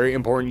a very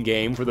important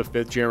game for the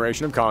 5th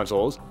generation of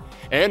consoles,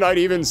 and I'd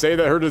even say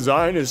that her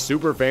design is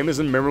super famous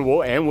and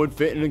memorable and would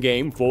fit in a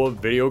game full of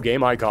video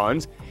game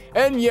icons.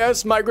 And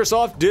yes,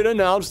 Microsoft did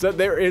announce that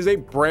there is a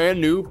brand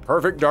new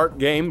Perfect Dark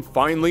game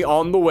finally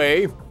on the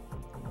way.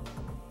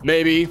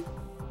 Maybe.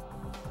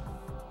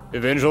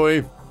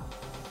 Eventually.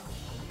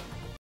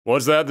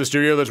 What's that? The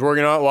studio that's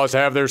working on it lost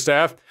half their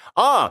staff?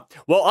 Ah,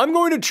 well, I'm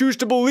going to choose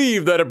to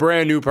believe that a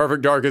brand new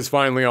Perfect Dark is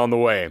finally on the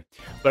way.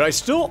 But I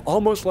still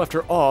almost left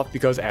her off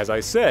because, as I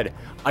said,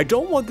 I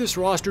don't want this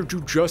roster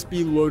to just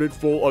be loaded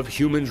full of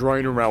humans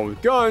running around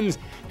with guns,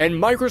 and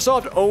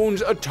Microsoft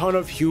owns a ton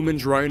of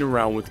humans running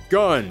around with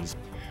guns.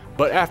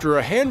 But after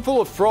a handful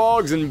of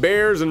frogs and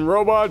bears and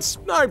robots,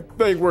 I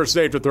think we're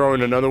safe to throw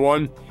in another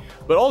one.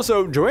 But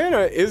also,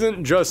 Joanna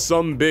isn't just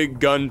some big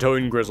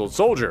gun-toting grizzled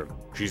soldier.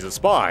 She's a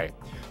spy.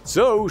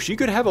 So she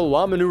could have a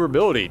lot of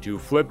maneuverability to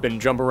flip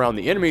and jump around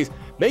the enemies,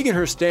 making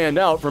her stand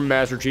out from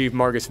Master Chief,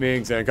 Marcus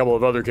Phoenix, and a couple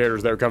of other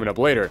characters that are coming up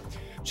later.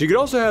 She could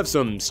also have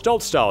some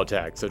stealth style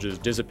attacks, such as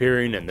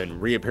disappearing and then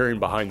reappearing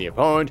behind the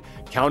opponent,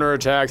 counter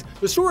attacks,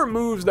 the sort of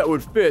moves that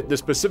would fit the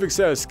specific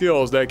set of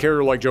skills that a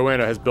character like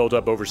Joanna has built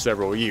up over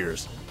several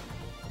years.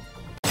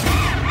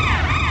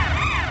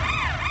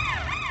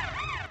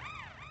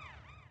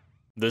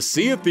 The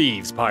Sea of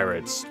Thieves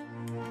Pirates.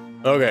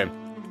 Okay.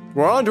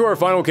 We're on to our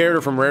final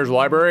character from Rare's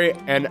library,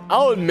 and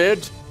I'll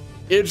admit,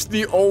 it's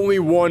the only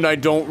one I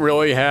don't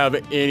really have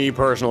any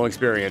personal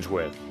experience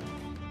with.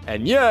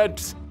 And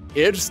yet,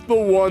 it's the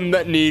one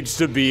that needs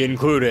to be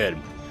included.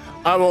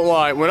 I won't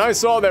lie, when I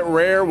saw that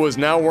Rare was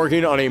now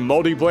working on a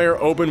multiplayer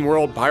open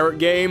world pirate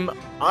game,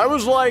 I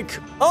was like,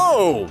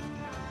 oh!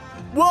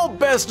 Well,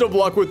 best of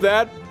luck with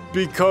that,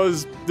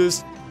 because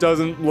this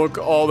doesn't look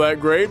all that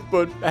great,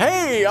 but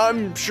hey,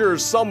 I'm sure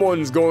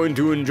someone's going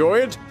to enjoy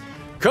it.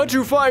 Cut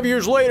to 5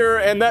 years later,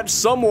 and that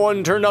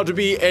someone turned out to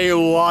be a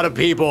lot of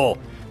people.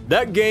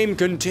 That game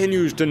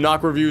continues to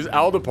knock reviews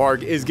out of the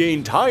park, is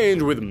getting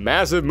tie-ins with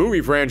massive movie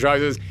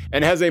franchises,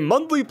 and has a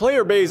monthly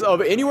player base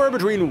of anywhere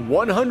between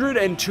 100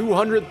 and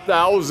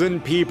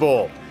 200,000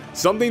 people.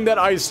 Something that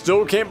I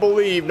still can't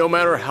believe no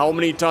matter how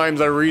many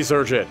times I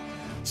research it.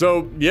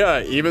 So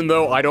yeah, even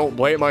though I don't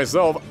play it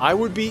myself, I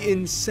would be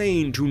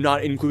insane to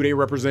not include a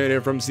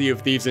representative from Sea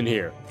of Thieves in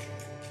here.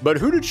 But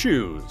who to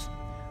choose?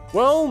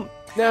 Well,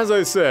 as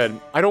I said,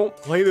 I don't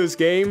play this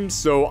game,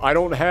 so I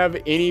don't have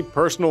any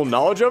personal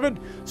knowledge of it,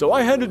 so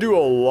I had to do a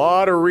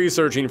lot of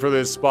researching for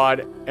this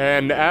spot,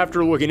 and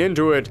after looking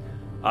into it,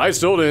 I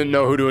still didn't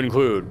know who to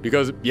include,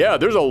 because yeah,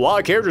 there's a lot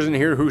of characters in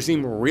here who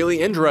seem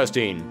really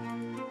interesting.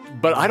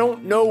 But I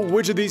don't know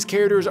which of these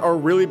characters are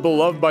really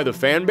beloved by the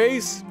fan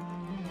base.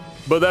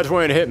 But that's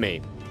when it hit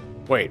me.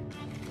 Wait,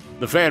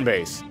 the fan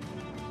base.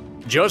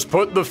 Just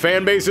put the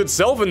fan base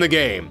itself in the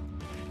game.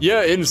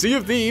 Yeah, in Sea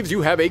of Thieves,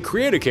 you have a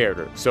create a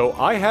character, so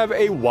I have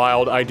a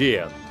wild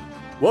idea.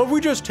 What if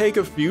we just take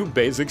a few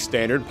basic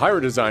standard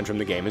pirate designs from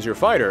the game as your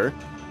fighter,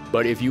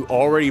 but if you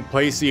already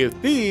play Sea of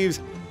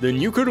Thieves, then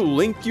you could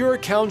link your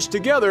accounts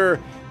together,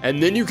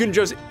 and then you can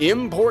just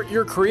import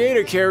your create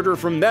a character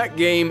from that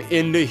game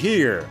into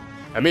here.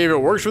 I mean, if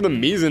it works for the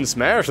Mies and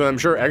Smash, then I'm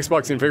sure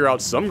Xbox can figure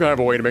out some kind of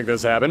a way to make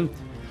this happen.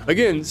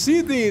 Again,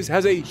 Sea of Thieves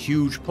has a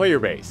huge player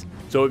base.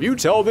 So if you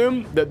tell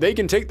them that they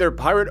can take their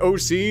pirate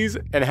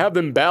OCs and have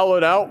them battle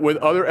it out with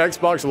other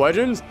Xbox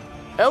legends,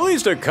 at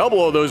least a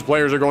couple of those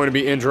players are going to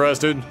be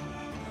interested.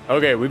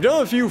 Okay, we've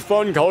done a few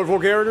fun, colorful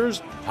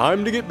characters.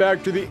 Time to get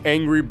back to the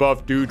angry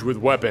buff dudes with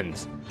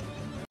weapons.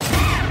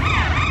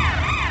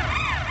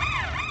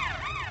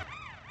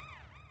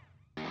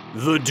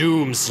 the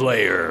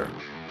Doomslayer.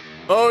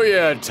 Oh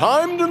yeah,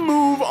 time to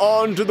move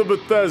on to the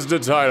Bethesda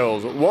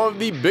titles, one of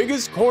the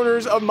biggest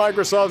corners of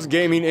Microsoft's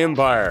gaming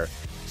empire.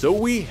 So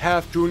we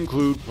have to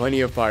include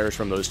plenty of fires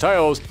from those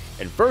titles,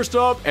 and first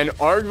up, and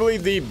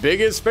arguably the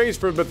biggest face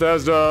for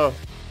Bethesda,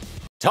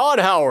 Todd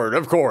Howard,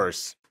 of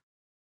course.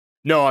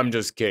 No, I'm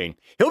just kidding.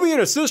 He'll be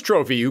an assist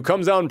trophy who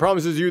comes out and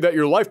promises you that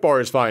your life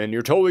bar is fine and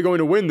you're totally going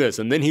to win this,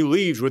 and then he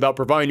leaves without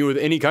providing you with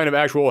any kind of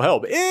actual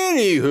help.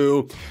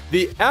 Anywho,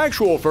 the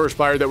actual first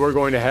fire that we're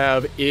going to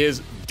have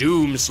is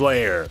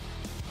Doomslayer.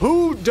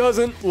 Who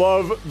doesn't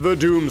love the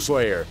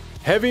Doomslayer?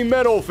 Heavy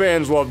metal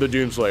fans love the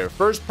Doomslayer.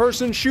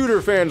 First-person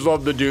shooter fans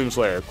love the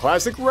Doomslayer.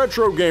 Classic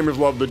retro gamers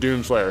love the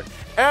Doomslayer.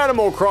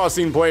 Animal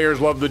Crossing players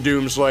love the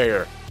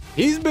Doomslayer.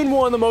 He's been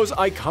one of the most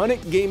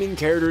iconic gaming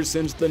characters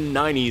since the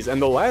 90s,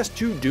 and the last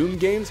two Doom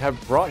games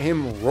have brought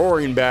him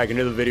roaring back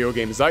into the video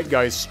game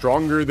zeitgeist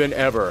stronger than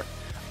ever.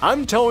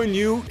 I'm telling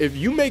you, if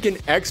you make an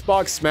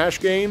Xbox Smash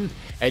game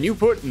and you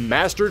put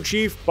Master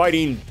Chief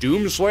fighting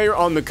Doomslayer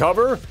on the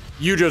cover,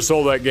 you just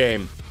sold that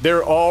game.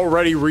 They're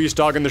already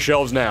restocking the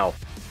shelves now.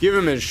 Give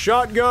him his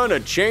shotgun, a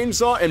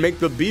chainsaw, and make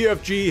the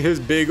BFG his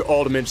big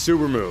ultimate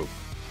super move.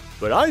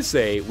 But I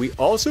say we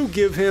also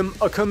give him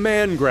a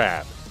command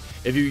grab.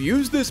 If you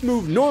use this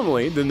move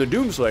normally, then the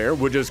Doomslayer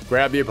would just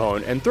grab the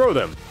opponent and throw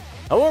them.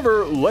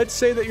 However, let's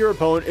say that your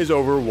opponent is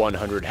over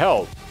 100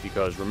 health,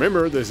 because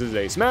remember, this is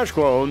a Smash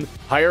clone,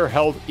 higher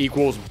health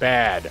equals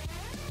bad.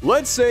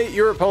 Let's say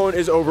your opponent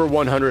is over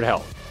 100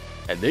 health,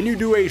 and then you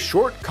do a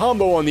short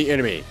combo on the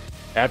enemy.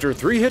 After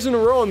 3 hits in a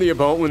row on the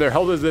opponent when their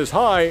health is this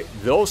high,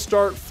 they'll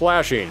start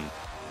flashing.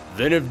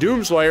 Then if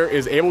Doomslayer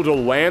is able to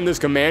land this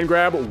command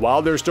grab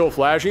while they're still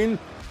flashing,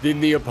 then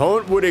the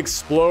opponent would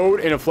explode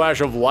in a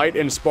flash of light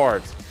and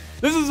sparks.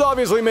 This is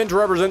obviously meant to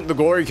represent the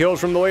glory kills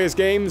from the latest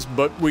games,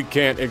 but we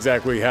can't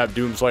exactly have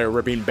Doomslayer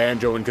ripping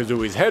Banjo and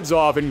Kazooie's heads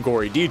off in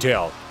gory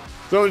detail.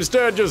 So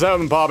instead, just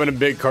have him pop in a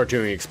big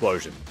cartoony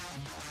explosion.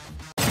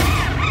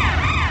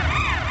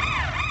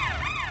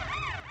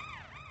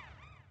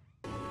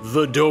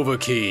 The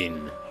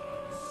Dovahkiin.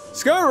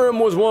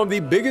 Skyrim was one of the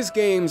biggest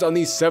games on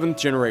the 7th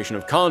generation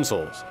of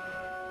consoles.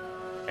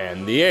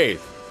 And the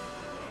 8th.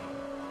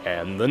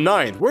 And the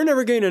 9th. We're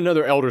never getting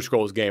another Elder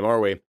Scrolls game, are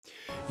we?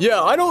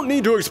 Yeah, I don't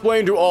need to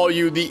explain to all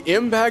you the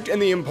impact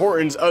and the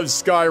importance of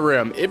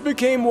Skyrim. It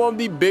became one of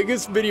the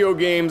biggest video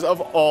games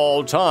of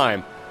all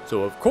time.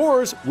 So of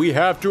course, we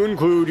have to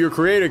include your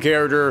creator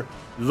character,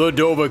 the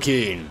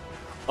Dovahkiin.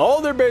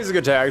 All their basic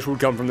attacks would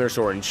come from their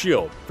sword and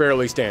shield,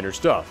 fairly standard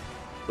stuff.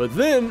 But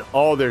then,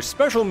 all their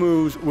special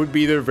moves would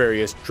be their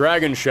various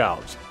dragon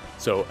shouts.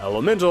 So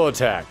elemental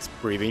attacks,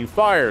 breathing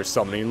fire,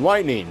 summoning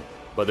lightning.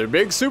 But their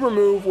big super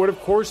move would of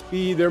course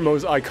be their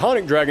most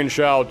iconic dragon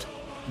shout,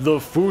 the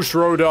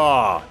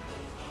Fushroda.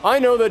 I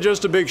know that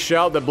just a big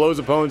shout that blows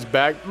opponents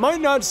back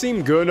might not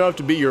seem good enough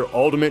to be your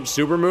ultimate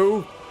super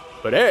move,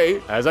 but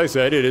A, as I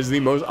said, it is the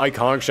most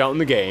iconic shout in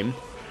the game,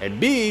 and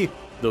B,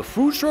 the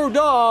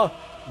Fushroda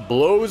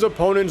blows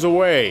opponents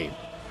away.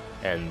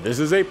 And this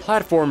is a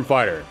platform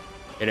fighter.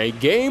 In a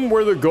game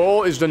where the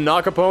goal is to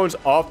knock opponents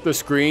off the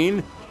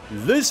screen,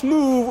 this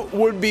move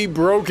would be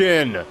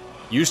broken.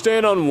 You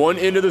stand on one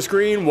end of the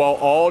screen while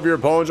all of your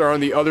opponents are on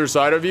the other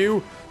side of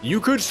you, you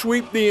could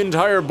sweep the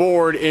entire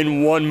board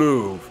in one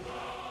move.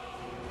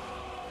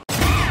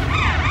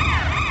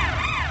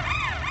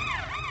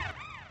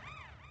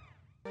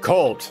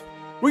 Cult.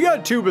 We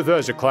got 2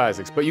 Bethesda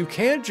classics, but you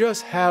can't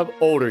just have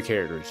older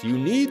characters. You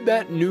need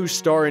that new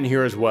star in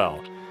here as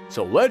well.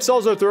 So let's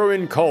also throw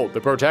in Cult,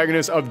 the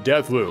protagonist of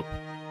Deathloop.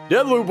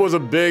 Deathloop was a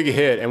big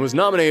hit and was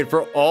nominated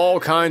for all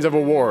kinds of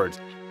awards.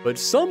 But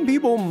some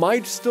people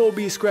might still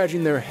be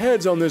scratching their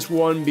heads on this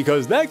one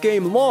because that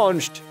game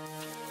launched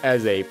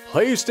as a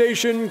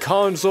PlayStation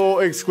console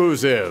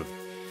exclusive.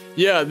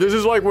 Yeah, this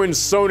is like when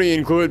Sony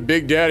included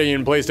Big Daddy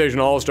in PlayStation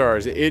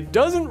All-Stars. It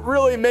doesn't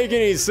really make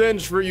any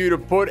sense for you to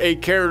put a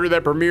character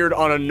that premiered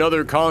on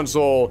another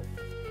console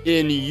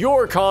in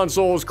your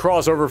console's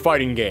crossover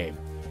fighting game.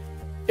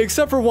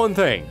 Except for one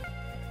thing.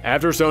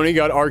 After Sony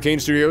got Arcane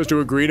Studios to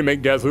agree to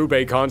make Deathloop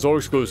a console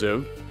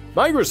exclusive,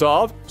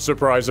 Microsoft,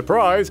 surprise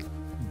surprise,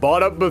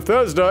 bought up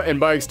Bethesda and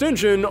by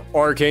extension,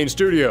 Arcane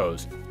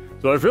Studios.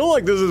 So I feel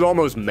like this is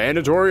almost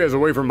mandatory as a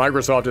way for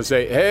Microsoft to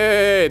say,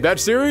 hey, that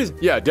series?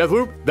 Yeah,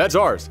 Deathloop, that's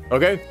ours,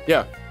 okay?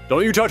 Yeah,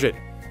 don't you touch it.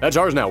 That's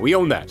ours now, we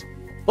own that.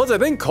 Plus, I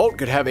think Cult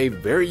could have a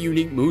very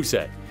unique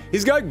moveset.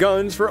 He's got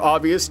guns for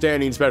obvious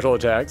standing special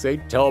attacks, a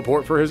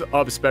teleport for his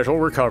up special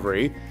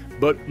recovery,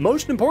 but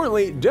most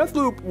importantly,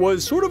 Deathloop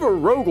was sort of a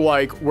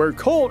roguelike where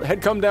Cult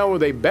had come down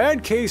with a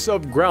bad case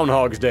of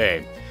Groundhog's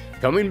Day,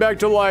 coming back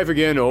to life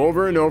again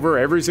over and over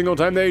every single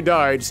time they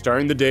died,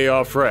 starting the day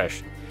off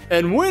fresh.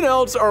 And when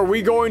else are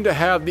we going to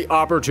have the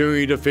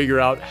opportunity to figure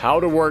out how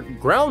to work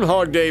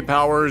Groundhog Day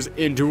powers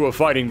into a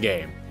fighting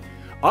game?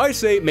 I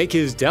say make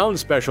his down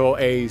special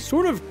a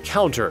sort of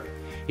counter.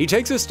 He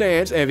takes a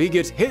stance, and if he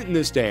gets hit in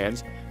this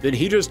stance, then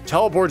he just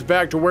teleports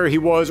back to where he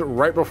was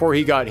right before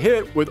he got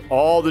hit with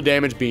all the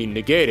damage being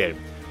negated.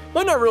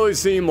 Might not really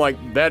seem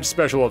like that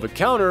special of a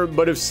counter,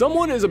 but if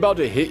someone is about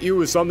to hit you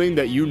with something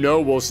that you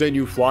know will send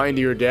you flying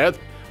to your death,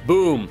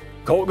 boom,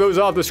 Colt goes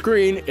off the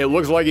screen, it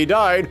looks like he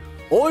died,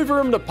 only for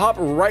him to pop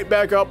right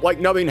back up like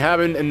nothing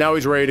happened and now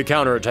he's ready to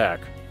counterattack.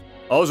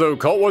 Also,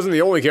 Colt wasn't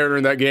the only character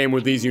in that game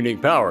with these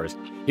unique powers.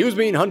 He was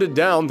being hunted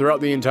down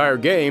throughout the entire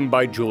game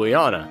by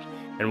Juliana.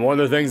 And one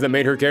of the things that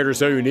made her character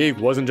so unique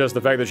wasn't just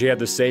the fact that she had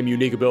the same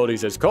unique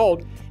abilities as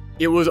Colt,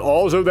 it was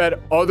also that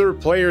other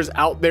players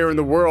out there in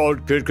the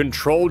world could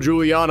control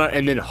Juliana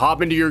and then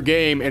hop into your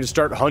game and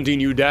start hunting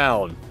you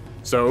down.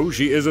 So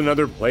she is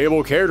another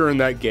playable character in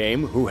that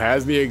game who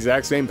has the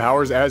exact same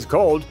powers as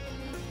Colt.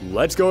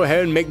 Let's go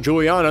ahead and make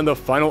Juliana the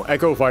final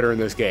Echo Fighter in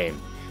this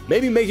game.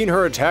 Maybe making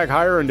her attack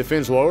higher and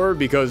defense lower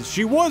because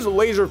she was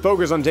laser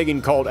focused on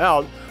taking Colt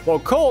out while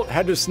Colt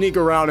had to sneak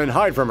around and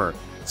hide from her.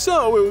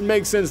 So it would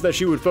make sense that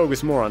she would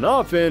focus more on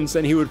offense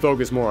and he would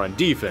focus more on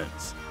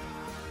defense.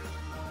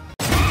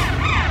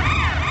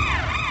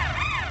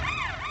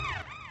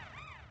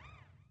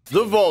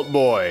 The Vault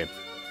Boy.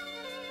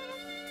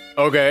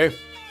 Okay,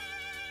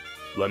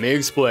 let me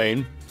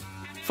explain.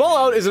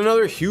 Fallout is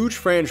another huge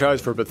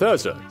franchise for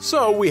Bethesda,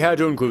 so we had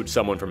to include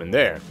someone from in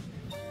there.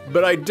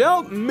 But I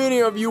doubt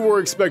many of you were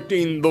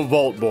expecting the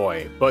Vault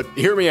Boy, but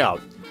hear me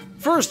out.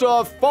 First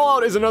off,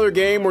 Fallout is another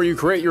game where you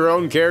create your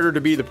own character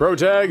to be the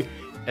protag,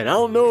 and I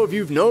don't know if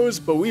you've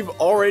noticed, but we've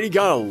already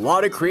got a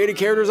lot of created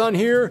characters on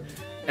here,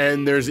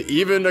 and there's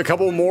even a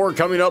couple more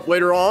coming up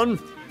later on,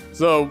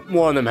 so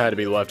one of them had to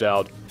be left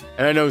out.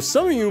 And I know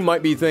some of you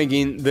might be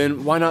thinking,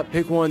 then why not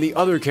pick one of the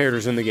other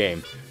characters in the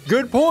game?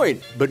 Good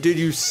point, but did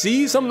you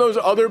see some of those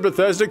other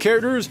Bethesda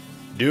characters?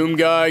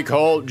 Doomguy,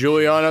 Colt,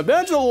 Juliana,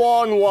 that's a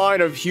long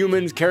line of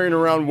humans carrying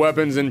around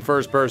weapons in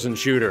first-person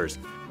shooters.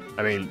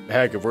 I mean,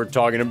 heck, if we're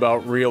talking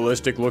about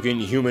realistic-looking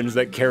humans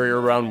that carry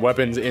around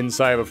weapons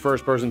inside of a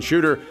first-person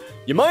shooter,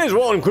 you might as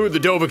well include the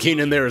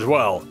Dovahkiin in there as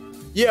well.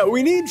 Yeah,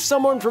 we need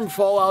someone from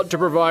Fallout to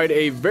provide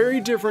a very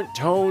different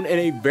tone and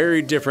a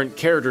very different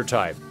character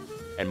type.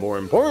 And more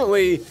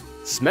importantly,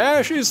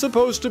 Smash is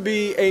supposed to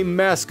be a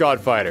mascot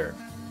fighter.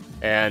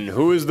 And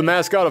who is the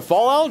mascot of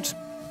Fallout?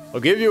 I'll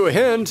give you a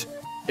hint.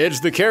 It's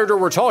the character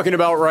we're talking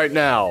about right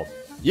now.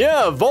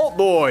 Yeah, Vault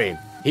Boy.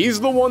 He's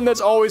the one that's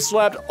always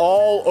slapped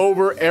all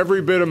over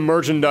every bit of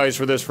merchandise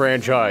for this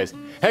franchise.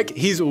 Heck,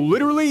 he's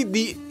literally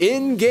the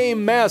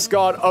in-game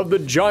mascot of the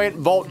giant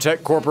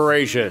Vault-Tec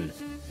Corporation.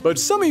 But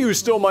some of you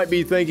still might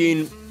be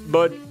thinking,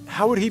 but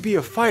how would he be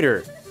a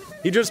fighter?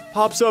 He just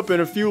pops up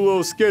in a few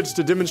little skits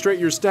to demonstrate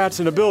your stats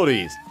and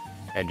abilities.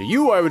 And to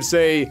you, I would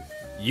say,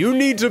 you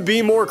need to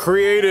be more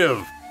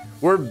creative.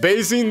 We're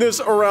basing this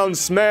around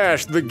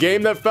Smash, the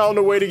game that found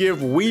a way to give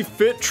Wii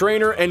Fit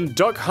Trainer and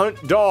Duck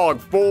Hunt Dog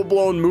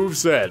full-blown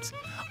movesets.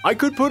 I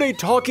could put a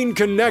Talking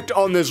Connect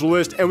on this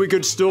list and we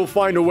could still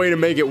find a way to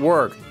make it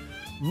work.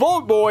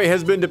 Vault Boy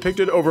has been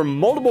depicted over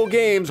multiple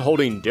games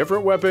holding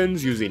different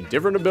weapons, using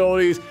different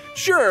abilities.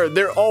 Sure,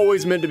 they're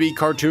always meant to be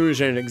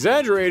cartoonish and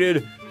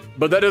exaggerated,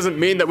 but that doesn't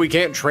mean that we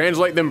can't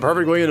translate them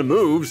perfectly into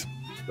moves.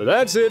 But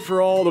that's it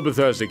for all the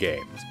Bethesda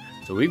games.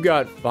 So we've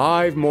got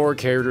 5 more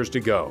characters to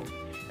go.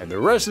 And the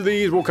rest of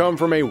these will come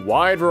from a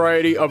wide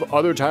variety of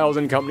other titles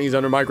and companies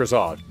under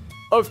Microsoft.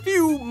 A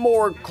few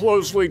more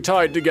closely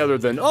tied together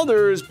than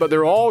others, but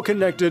they're all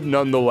connected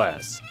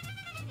nonetheless.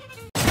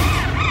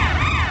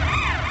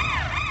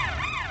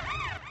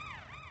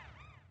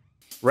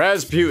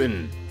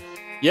 Rasputin.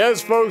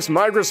 Yes, folks,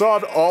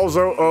 Microsoft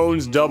also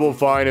owns Double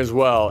Fine as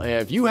well,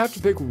 and if you have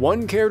to pick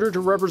one character to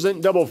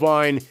represent Double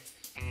Fine,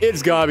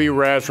 it's gotta be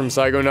Raz from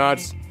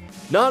Psychonauts.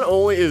 Not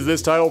only is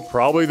this title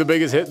probably the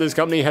biggest hit this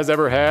company has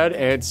ever had,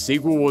 and its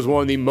sequel was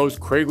one of the most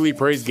critically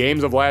praised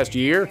games of last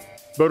year,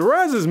 but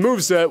Raz's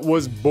moveset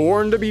was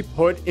born to be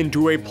put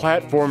into a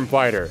platform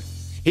fighter.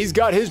 He's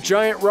got his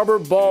giant rubber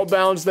ball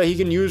bounce that he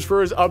can use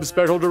for his up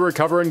special to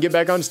recover and get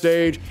back on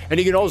stage, and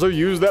he can also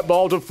use that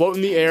ball to float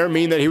in the air,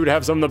 meaning that he would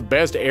have some of the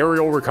best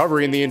aerial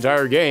recovery in the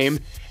entire game,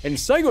 and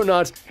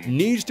Psychonauts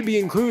needs to be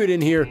included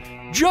in here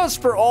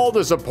just for all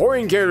the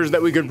supporting characters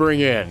that we could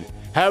bring in.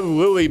 Have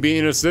Lily be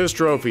an assist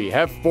trophy,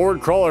 have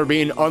Ford Crawler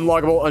be an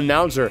unlockable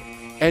announcer,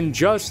 and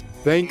just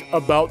think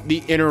about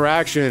the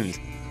interactions.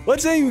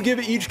 Let's say you give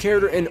each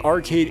character an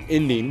arcade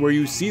ending where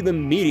you see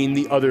them meeting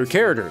the other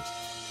characters.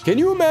 Can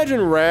you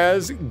imagine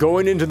Raz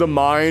going into the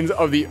minds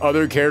of the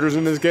other characters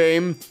in this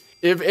game?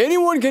 If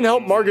anyone can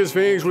help Marcus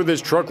Phoenix with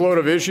his truckload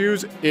of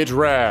issues, it's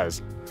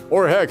Raz.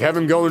 Or heck, have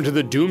him go into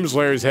the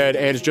Doomslayer's head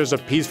and it's just a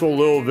peaceful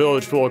little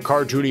village full of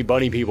cartoony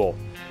bunny people.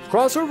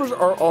 Crossovers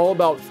are all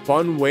about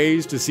fun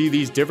ways to see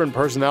these different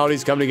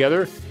personalities come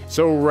together,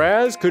 so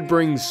Raz could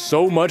bring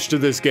so much to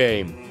this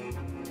game.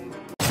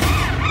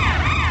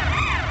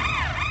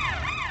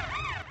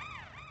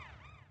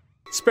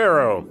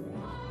 Sparrow.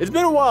 It's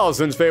been a while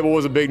since Fable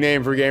was a big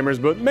name for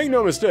gamers, but make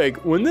no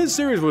mistake, when this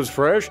series was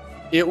fresh,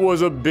 it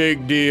was a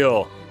big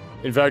deal.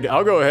 In fact,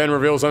 I'll go ahead and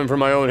reveal something from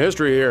my own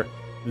history here.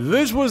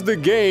 This was the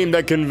game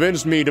that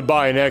convinced me to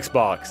buy an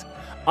Xbox.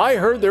 I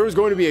heard there was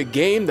going to be a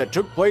game that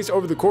took place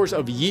over the course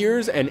of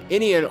years, and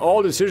any and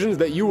all decisions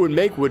that you would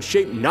make would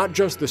shape not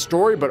just the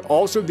story, but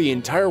also the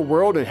entire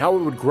world and how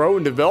it would grow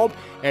and develop,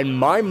 and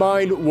my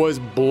mind was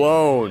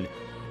blown.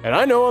 And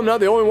I know I'm not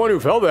the only one who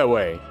felt that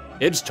way.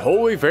 It's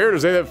totally fair to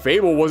say that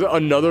Fable was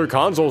another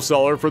console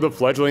seller for the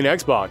fledgling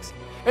Xbox.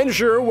 And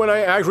sure, when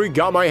I actually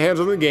got my hands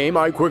on the game,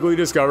 I quickly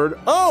discovered,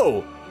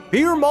 oh,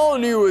 Peter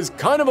Molyneux is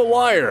kind of a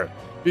liar.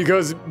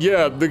 Because,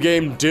 yeah, the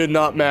game did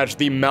not match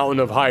the mountain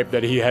of hype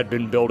that he had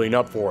been building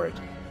up for it.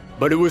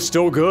 But it was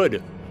still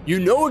good. You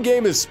know a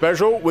game is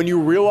special when you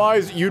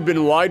realize you'd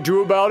been lied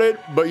to about it,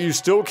 but you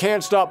still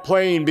can't stop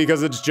playing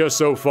because it's just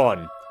so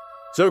fun.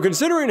 So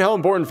considering how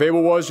important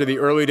Fable was to the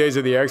early days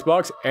of the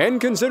Xbox, and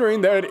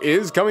considering that it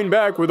is coming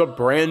back with a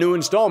brand new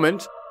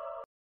installment,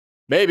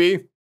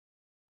 maybe,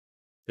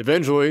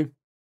 eventually.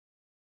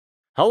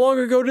 How long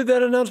ago did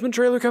that announcement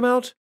trailer come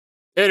out?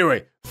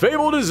 Anyway,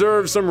 Fable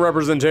deserves some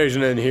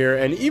representation in here,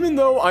 and even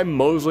though I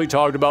mostly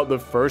talked about the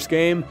first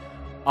game,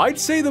 I'd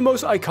say the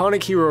most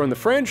iconic hero in the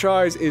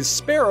franchise is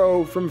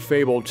Sparrow from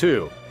Fable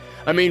 2.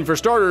 I mean, for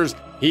starters,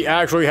 he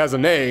actually has a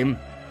name,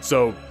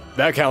 so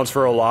that counts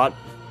for a lot.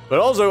 But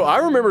also, I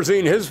remember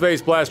seeing his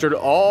face plastered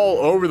all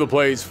over the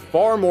place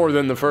far more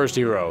than the first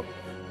hero.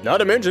 Not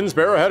to mention,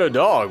 Sparrow had a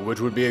dog, which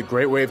would be a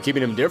great way of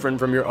keeping him different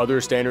from your other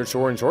standard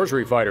sword and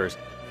sorcery fighters.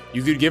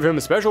 You could give him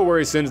a special where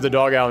he sends the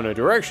dog out in a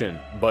direction,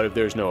 but if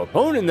there's no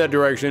opponent in that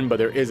direction but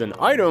there is an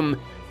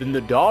item, then the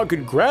dog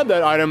could grab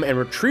that item and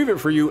retrieve it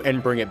for you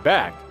and bring it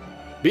back.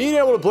 Being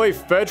able to play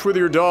fetch with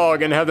your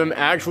dog and have them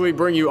actually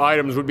bring you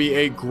items would be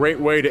a great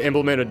way to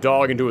implement a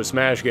dog into a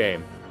Smash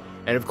game.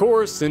 And of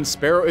course, since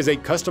Sparrow is a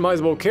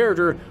customizable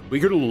character, we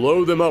could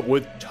load them up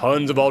with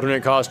tons of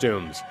alternate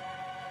costumes.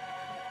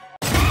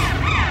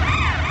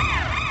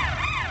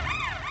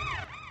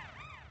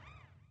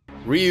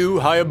 Ryu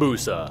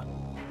Hayabusa.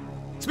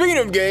 Speaking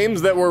of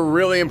games that were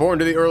really important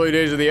to the early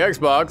days of the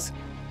Xbox,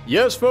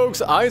 yes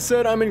folks, I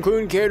said I'm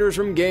including characters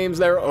from games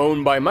that are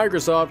owned by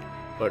Microsoft,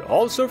 but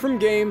also from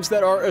games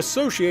that are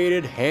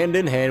associated hand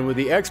in hand with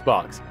the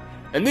Xbox.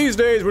 And these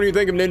days when you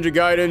think of Ninja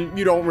Gaiden,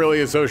 you don't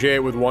really associate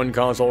with one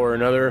console or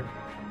another.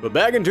 But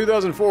back in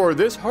 2004,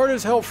 this hard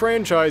as hell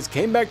franchise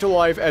came back to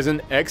life as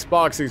an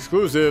Xbox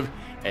exclusive,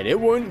 and it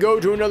wouldn't go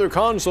to another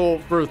console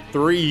for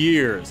 3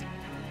 years.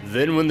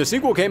 Then when the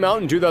sequel came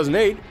out in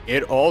 2008,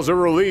 it also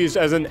released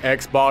as an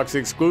Xbox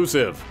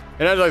exclusive.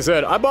 And as I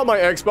said, I bought my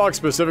Xbox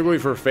specifically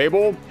for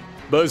Fable,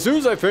 but as soon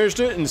as I finished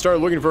it and started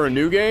looking for a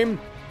new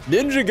game,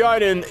 Ninja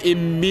Gaiden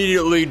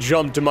immediately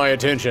jumped to my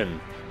attention.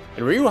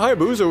 And Ryu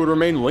Hayabusa would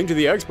remain linked to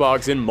the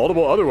Xbox in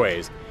multiple other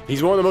ways.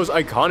 He's one of the most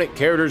iconic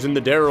characters in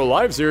the Dead or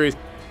Alive series,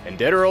 and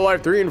Dead or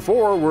Alive 3 and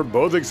 4 were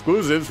both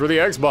exclusives for the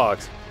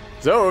Xbox.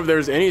 So if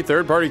there's any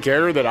third-party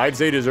character that I'd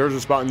say deserves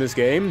a spot in this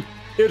game,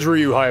 it's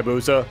Ryu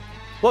Hayabusa.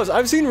 Plus,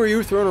 I've seen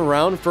Ryu thrown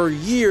around for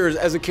years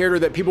as a character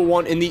that people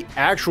want in the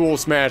actual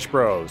Smash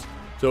Bros.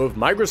 So if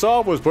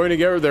Microsoft was putting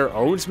together their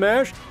own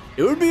Smash,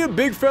 it would be a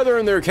big feather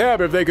in their cap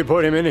if they could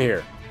put him in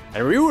here.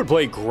 And Ryu would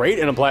play great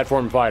in a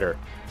platform fighter.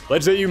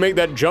 Let's say you make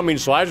that jumping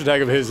slash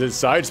attack of his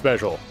side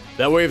special.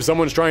 That way if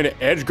someone's trying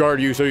to edge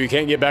guard you so you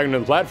can't get back into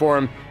the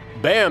platform,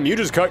 bam, you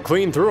just cut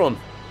clean through him.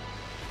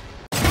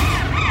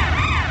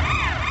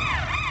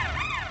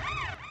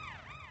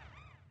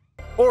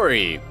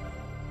 Ori.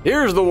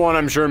 Here's the one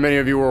I'm sure many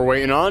of you were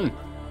waiting on.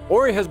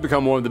 Ori has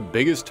become one of the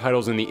biggest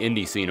titles in the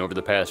indie scene over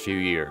the past few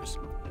years.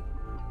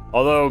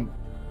 Although,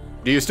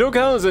 do you still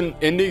count as an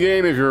indie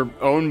game if you're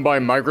owned by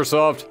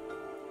Microsoft?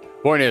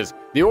 Point is,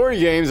 the Ori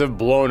games have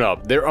blown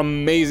up. They're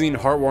amazing,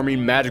 heartwarming,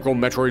 magical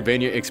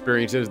Metroidvania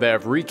experiences that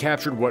have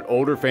recaptured what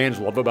older fans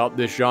love about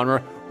this genre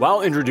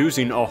while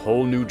introducing a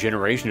whole new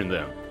generation of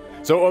them.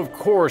 So of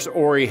course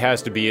Ori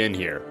has to be in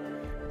here.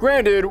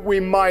 Granted,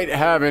 we might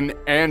have an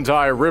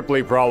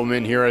anti-Ripley problem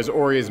in here as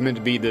Ori is meant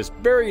to be this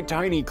very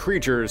tiny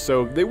creature,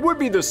 so they would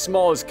be the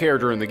smallest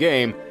character in the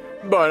game,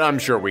 but I'm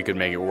sure we could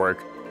make it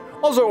work.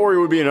 Also, Ori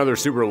would be another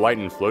super light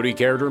and floaty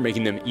character,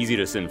 making them easy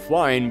to send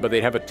flying, but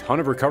they'd have a ton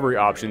of recovery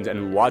options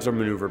and lots of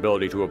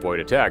maneuverability to avoid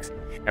attacks.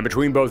 And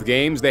between both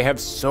games, they have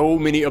so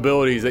many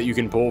abilities that you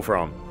can pull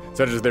from,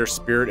 such as their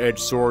Spirit Edge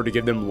sword to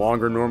give them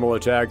longer normal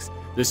attacks,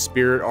 the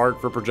Spirit Arc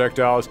for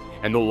projectiles,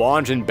 and the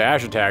launch and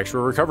bash attacks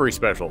for recovery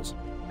specials.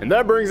 And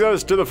that brings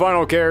us to the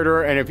final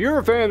character, and if you're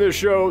a fan of this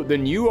show,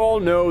 then you all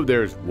know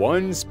there's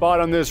one spot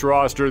on this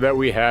roster that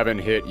we haven't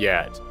hit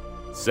yet.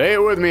 Say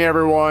it with me,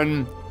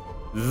 everyone.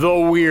 The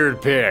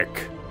Weird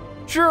Pick.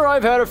 Sure,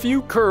 I've had a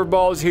few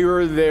curveballs here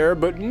or there,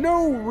 but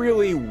no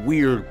really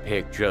weird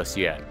pick just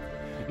yet.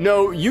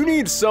 No, you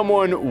need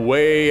someone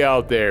way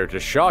out there to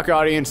shock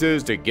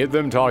audiences, to get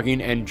them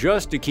talking, and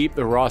just to keep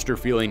the roster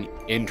feeling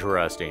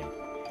interesting.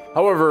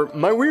 However,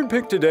 my weird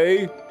pick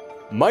today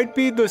might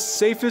be the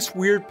safest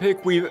weird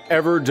pick we've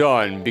ever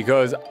done,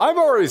 because I've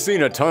already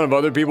seen a ton of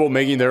other people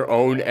making their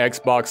own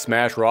Xbox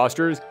Smash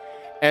rosters,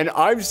 and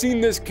I've seen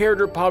this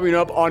character popping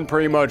up on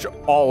pretty much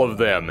all of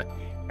them.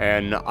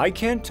 And I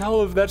can't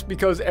tell if that's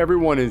because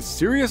everyone is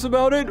serious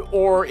about it,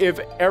 or if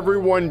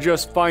everyone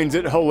just finds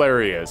it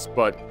hilarious,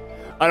 but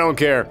I don't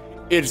care.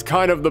 it's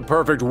kind of the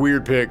perfect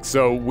weird pick,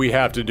 so we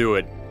have to do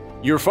it.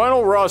 Your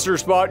final roster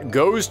spot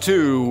goes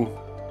to...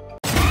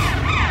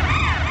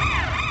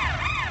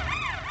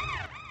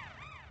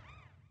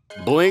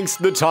 Blinx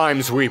the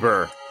Time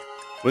Sweeper.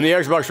 When the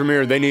Xbox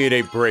premiered, they needed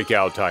a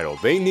breakout title.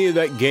 They needed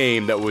that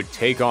game that would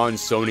take on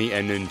Sony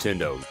and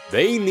Nintendo.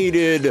 They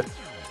needed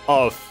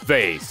a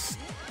face.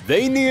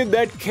 They needed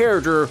that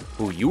character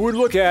who you would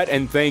look at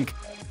and think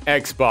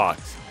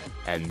Xbox.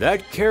 And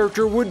that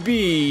character would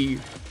be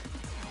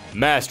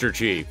Master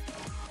Chief.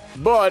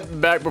 But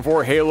back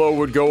before Halo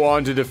would go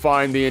on to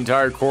define the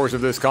entire course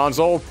of this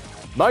console,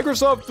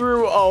 Microsoft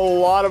threw a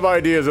lot of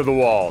ideas at the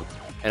wall.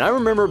 And I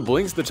remember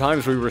Blinx the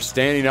Time Sweeper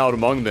standing out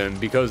among them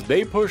because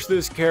they pushed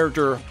this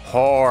character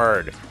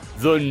hard.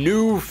 The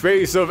new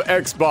face of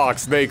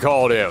Xbox, they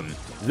called him.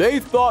 They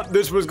thought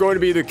this was going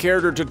to be the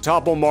character to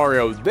topple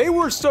Mario. They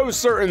were so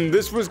certain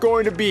this was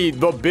going to be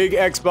the big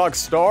Xbox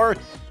star,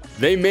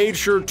 they made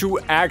sure to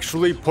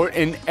actually put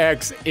an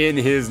X in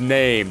his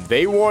name.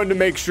 They wanted to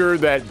make sure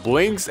that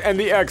Blinx and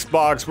the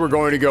Xbox were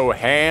going to go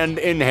hand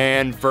in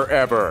hand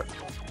forever.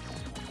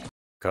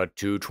 Cut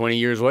to 20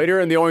 years later,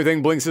 and the only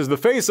thing Blinx is the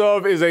face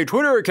of is a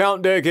Twitter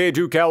account dedicated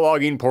to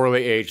cataloging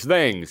poorly aged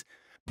things.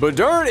 But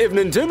darn, if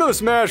Nintendo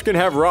Smash can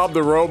have Rob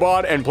the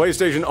Robot and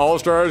PlayStation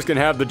All-Stars can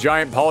have the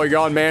giant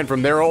Polygon Man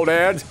from their old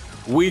ads,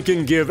 we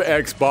can give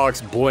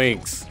Xbox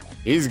Blinx.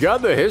 He's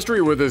got the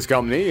history with this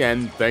company,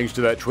 and thanks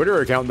to that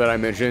Twitter account that I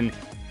mentioned,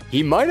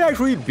 he might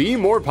actually be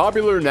more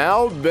popular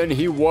now than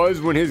he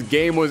was when his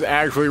game was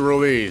actually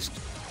released.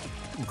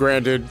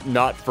 Granted,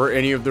 not for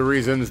any of the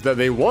reasons that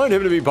they wanted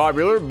him to be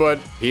popular, but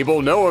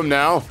people know him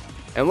now.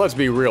 And let's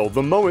be real,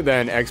 the moment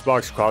that an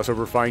Xbox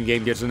crossover fine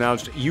game gets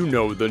announced, you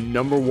know the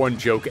 #1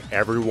 joke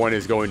everyone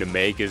is going to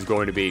make is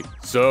going to be,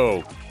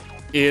 so,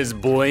 is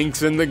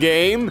Blinx in the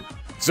game?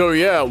 So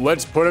yeah,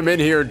 let's put him in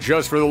here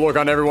just for the look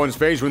on everyone's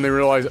face when they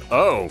realize,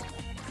 oh,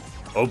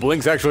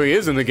 Blinx actually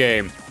is in the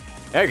game.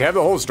 Heck, have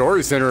the whole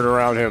story centered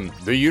around him.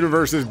 The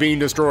universe is being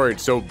destroyed,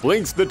 so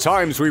Blinx the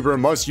Time Sweeper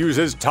must use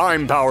his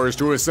time powers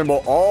to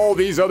assemble all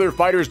these other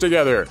fighters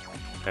together.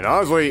 And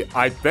honestly,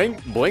 I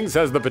think Blinx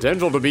has the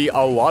potential to be a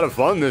lot of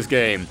fun this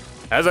game.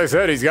 As I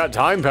said, he's got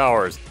time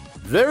powers.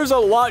 There's a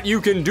lot you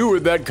can do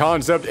with that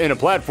concept in a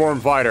platform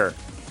fighter.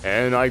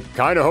 And I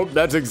kinda hope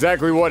that's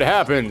exactly what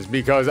happens,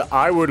 because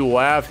I would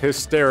laugh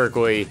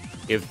hysterically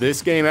if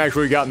this game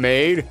actually got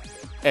made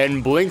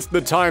and Blinx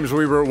the Time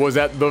Sweeper was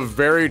at the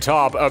very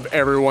top of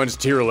everyone's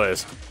tier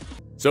list.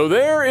 So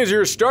there is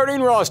your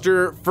starting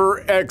roster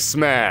for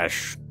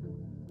X-Smash.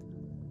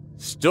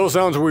 Still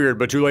sounds weird,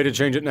 but too late to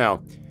change it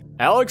now.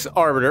 Alex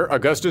Arbiter,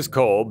 Augustus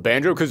Cole,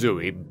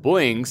 Banjo-Kazooie,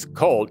 Blinx,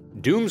 Colt,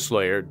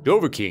 Doomslayer,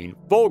 Dovahkiin,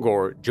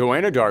 Fulgore,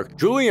 Joanna Dark,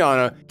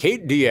 Juliana,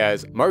 Kate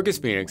Diaz, Marcus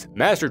Phoenix,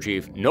 Master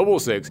Chief, Noble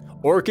Six,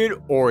 Orchid,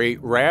 Ori,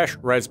 Rash,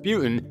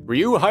 Rasputin,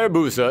 Ryu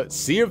Hayabusa,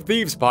 Sea of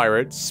Thieves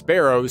Pirate,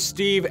 Sparrow,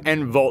 Steve,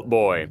 and Vault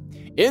Boy.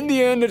 In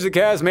the end, it's a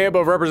cast made up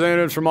of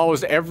representatives from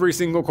almost every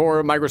single core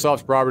of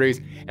Microsoft's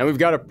properties, and we've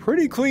got a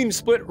pretty clean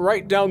split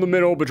right down the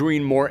middle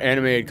between more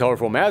animated,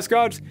 colorful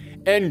mascots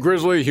and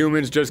grizzly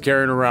humans just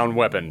carrying around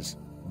weapons.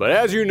 But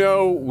as you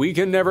know, we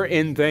can never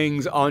end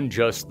things on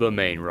just the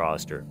main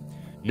roster.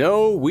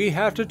 No, we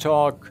have to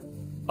talk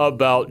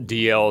about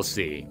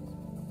DLC.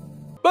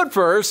 But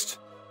first,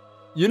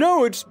 you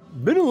know, it's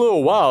been a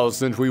little while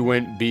since we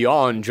went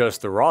beyond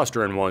just the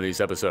roster in one of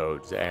these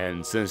episodes,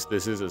 and since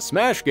this is a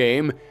Smash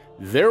game,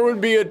 there would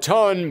be a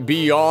ton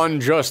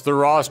beyond just the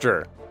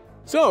roster.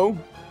 So,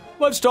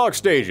 let's talk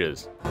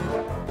stages.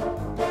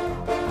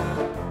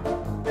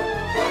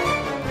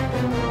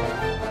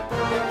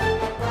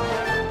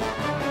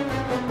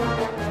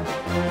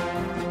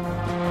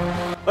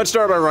 Let's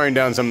start by running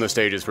down some of the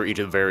stages for each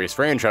of the various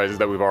franchises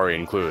that we've already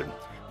included.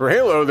 For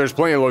Halo, there's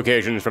plenty of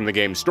locations from the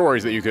game's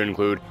stories that you could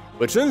include,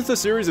 but since the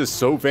series is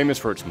so famous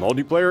for its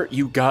multiplayer,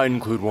 you gotta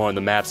include one of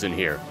the maps in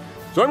here.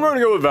 So I'm going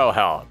to go with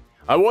Valhalla.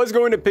 I was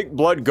going to pick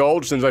Blood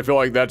Gulch since I feel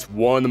like that's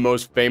one of the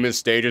most famous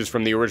stages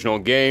from the original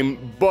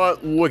game,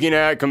 but looking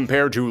at it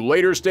compared to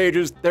later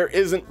stages, there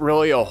isn't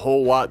really a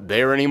whole lot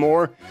there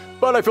anymore.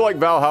 But I feel like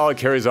Valhalla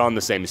carries on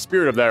the same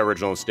spirit of that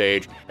original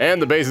stage,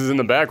 and the bases in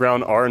the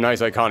background are a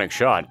nice iconic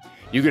shot.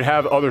 You could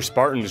have other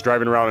Spartans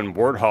driving around in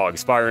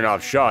warthogs firing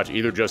off shots,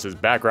 either just as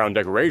background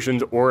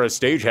decorations or as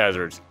stage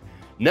hazards.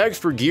 Next,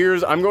 for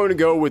Gears, I'm going to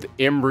go with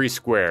Embry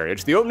Square.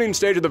 It's the opening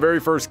stage of the very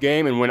first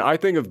game, and when I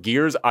think of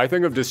Gears, I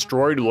think of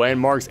destroyed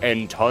landmarks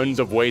and tons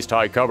of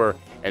waist-high cover,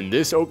 and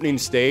this opening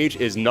stage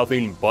is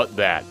nothing but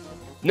that.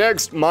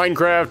 Next,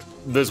 Minecraft.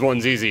 This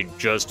one's easy,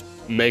 just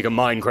make a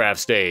Minecraft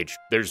stage.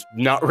 There's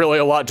not really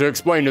a lot to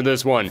explain to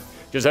this one.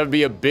 Just have it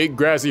be a big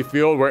grassy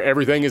field where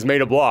everything is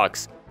made of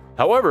blocks.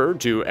 However,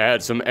 to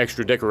add some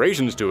extra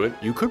decorations to it,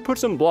 you could put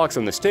some blocks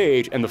on the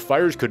stage and the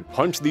fighters could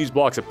punch these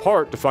blocks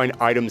apart to find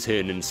items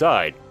hidden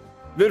inside.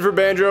 Then for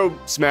Banjo,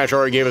 Smash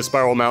already gave us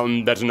Spiral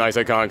Mountain. That's a nice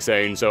iconic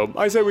saying, so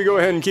I say we go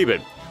ahead and keep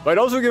it. But I'd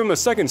also give him a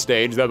second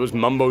stage that was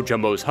Mumbo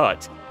Jumbo's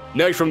hut.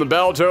 Next from the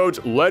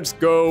Battletoads, let's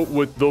go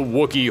with the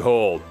Wookiee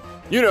Hole.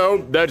 You know,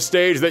 that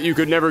stage that you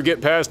could never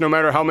get past no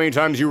matter how many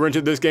times you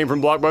rented this game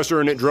from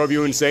Blockbuster and it drove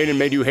you insane and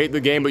made you hate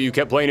the game but you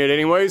kept playing it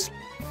anyways?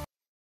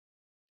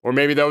 Or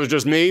maybe that was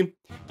just me?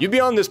 You'd be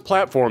on this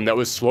platform that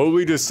was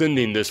slowly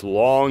descending this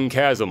long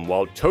chasm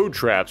while toad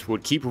traps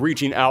would keep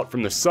reaching out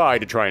from the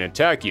side to try and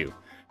attack you.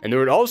 And there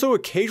would also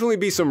occasionally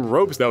be some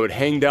ropes that would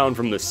hang down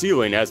from the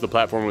ceiling as the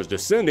platform was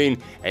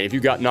descending, and if you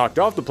got knocked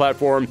off the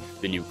platform,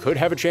 then you could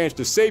have a chance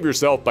to save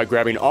yourself by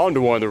grabbing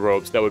onto one of the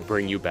ropes that would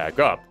bring you back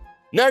up.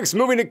 Next,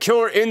 moving to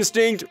Killer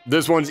Instinct,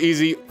 this one's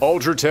easy,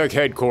 Ultratech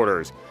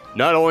Headquarters.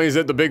 Not only is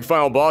it the big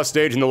final boss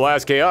stage in the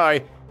last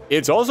KI,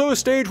 it's also a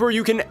stage where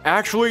you can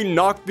actually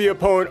knock the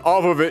opponent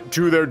off of it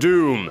to their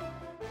doom.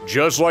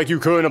 Just like you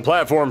could in a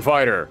platform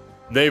fighter.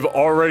 They've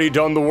already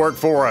done the work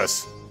for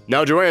us.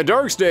 Now, Joanna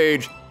Dark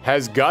stage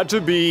has got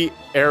to be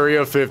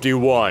Area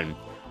 51.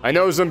 I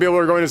know some people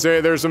are going to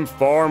say there's some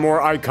far more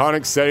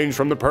iconic settings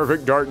from the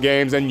Perfect Dark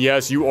games, and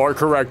yes, you are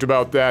correct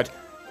about that.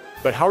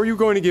 But how are you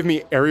going to give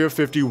me Area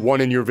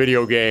 51 in your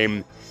video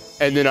game,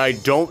 and then I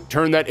don't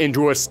turn that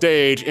into a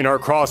stage in our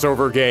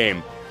crossover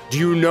game? Do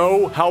you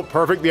know how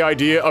perfect the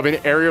idea of an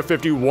Area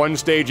 51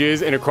 stage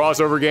is in a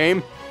crossover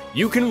game?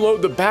 You can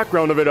load the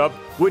background of it up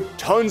with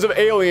tons of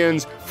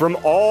aliens from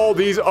all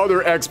these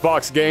other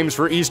Xbox games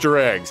for Easter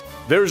eggs.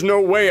 There's no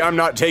way I'm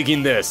not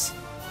taking this.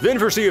 Then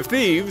for Sea of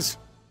Thieves.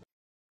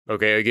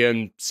 Okay,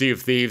 again, Sea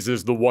of Thieves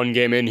is the one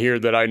game in here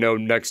that I know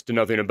next to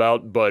nothing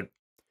about, but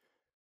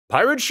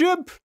pirate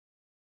ship?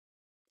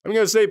 I'm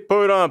gonna say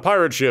put it on a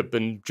pirate ship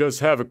and just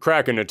have a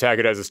Kraken attack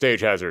it as a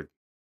stage hazard.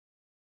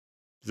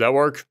 Does that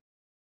work?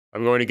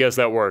 I'm going to guess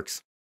that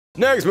works.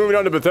 Next, moving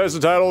on to Bethesda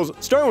titles,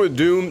 starting with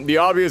Doom, the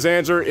obvious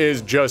answer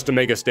is just to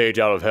make a stage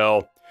out of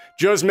hell.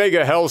 Just make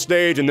a hell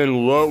stage and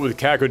then load it with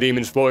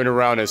cacodemons floating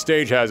around as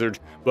stage hazards,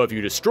 but if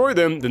you destroy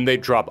them, then they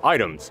drop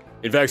items.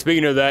 In fact,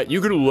 speaking of that, you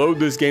could load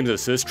this game's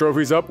assist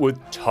trophies up with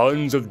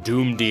tons of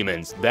Doom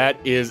demons. That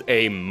is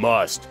a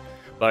must.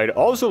 But I'd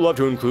also love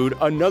to include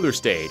another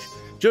stage.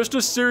 Just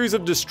a series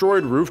of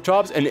destroyed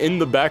rooftops, and in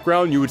the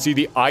background you would see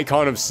the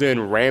Icon of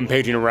Sin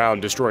rampaging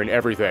around, destroying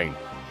everything.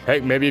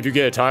 Heck, maybe if you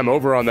get a time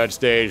over on that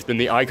stage, then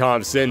the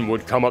Icon of Sin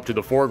would come up to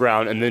the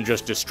foreground and then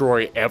just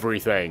destroy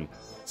everything.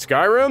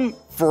 Skyrim?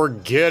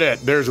 Forget it.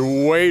 There's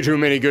way too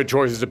many good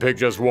choices to pick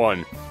just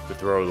one. The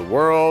Throw of the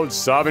World,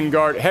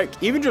 Sovngarde,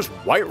 heck, even just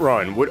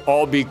Whiterun would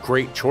all be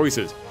great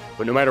choices.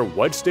 But no matter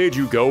what stage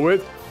you go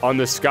with, on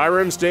the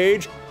Skyrim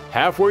stage,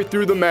 halfway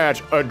through the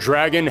match, a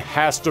dragon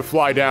has to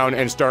fly down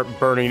and start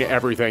burning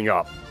everything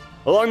up.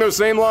 Along those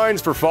same lines,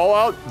 for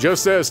Fallout,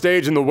 just set a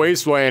stage in the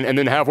Wasteland and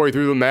then halfway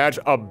through the match,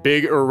 a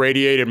big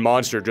irradiated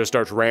monster just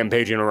starts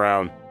rampaging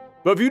around.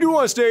 But if you do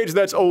want a stage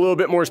that's a little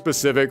bit more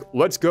specific,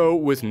 let's go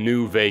with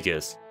New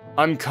Vegas.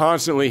 I'm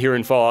constantly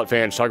hearing Fallout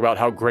fans talk about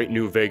how great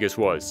New Vegas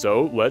was,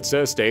 so let's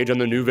set a stage on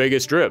the New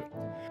Vegas Strip.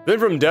 Then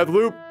from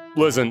Deathloop,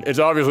 listen, it's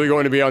obviously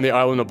going to be on the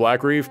island of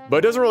Black Reef, but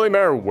it doesn't really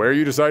matter where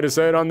you decide to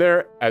set it on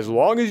there, as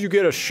long as you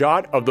get a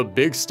shot of the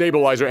big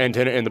stabilizer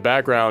antenna in the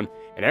background,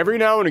 and every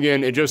now and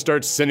again it just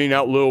starts sending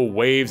out little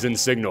waves and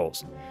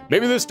signals.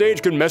 Maybe this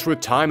stage could mess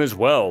with time as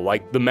well,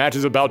 like the match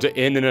is about to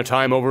end in a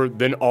time over,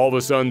 then all of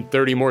a sudden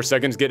 30 more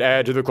seconds get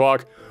added to the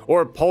clock,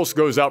 or a pulse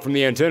goes out from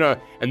the antenna,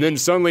 and then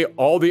suddenly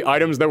all the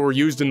items that were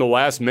used in the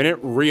last minute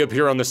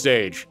reappear on the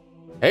stage.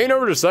 Heading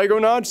over to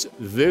Psychonauts,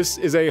 this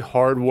is a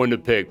hard one to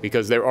pick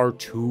because there are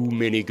too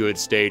many good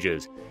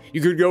stages.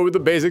 You could go with the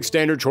basic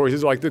standard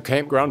choices like the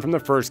campground from the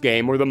first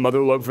game or the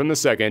mother lode from the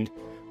second,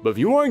 but if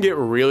you want to get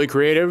really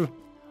creative,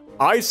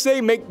 I say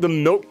make the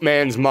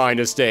Milkman's Mind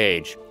a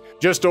stage.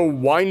 Just a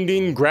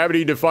winding,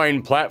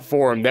 gravity-defying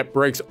platform that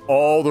breaks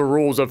all the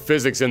rules of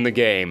physics in the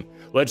game.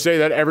 Let's say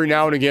that every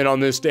now and again on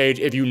this stage,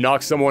 if you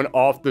knock someone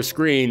off the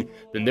screen,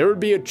 then there would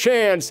be a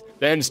chance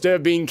that instead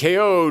of being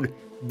KO'd,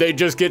 they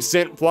just get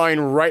sent flying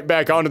right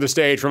back onto the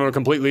stage from a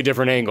completely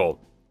different angle.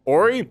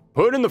 Ori,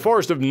 put in the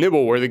Forest of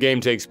Nibble where the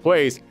game takes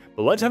place,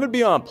 but let's have it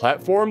be on a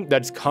platform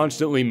that's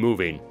constantly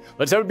moving.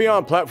 Let's have it be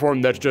on a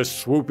platform that's just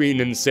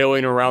swooping and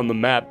sailing around the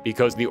map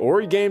because the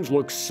Ori games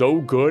look so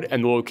good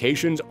and the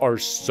locations are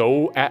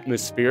so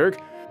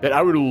atmospheric that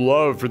I would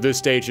love for this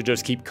stage to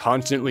just keep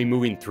constantly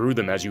moving through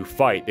them as you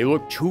fight. They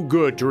look too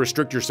good to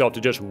restrict yourself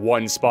to just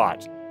one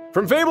spot.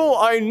 From Fable,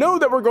 I know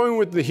that we're going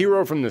with the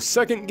hero from the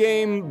second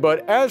game,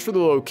 but as for the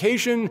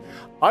location,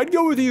 I'd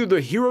go with either the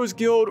Heroes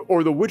Guild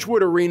or the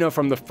Witchwood Arena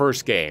from the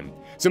first game,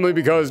 simply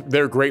because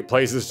they're great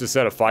places to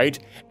set a fight,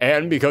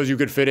 and because you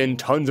could fit in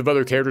tons of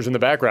other characters in the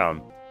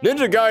background.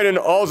 Ninja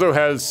Gaiden also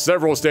has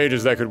several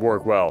stages that could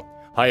work well.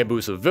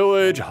 Hayabusa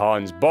Village,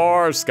 Han's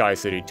Bar, Sky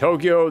City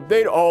Tokyo,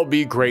 they'd all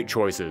be great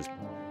choices.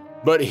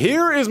 But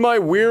here is my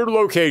weird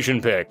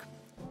location pick.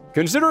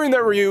 Considering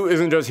that Ryu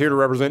isn't just here to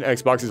represent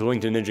Xbox's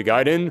Link to Ninja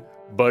Gaiden,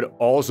 but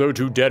also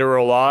to Dead or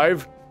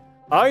Alive,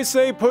 I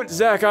say put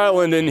Zack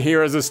Island in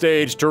here as a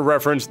stage to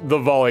reference the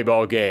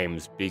volleyball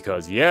games,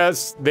 because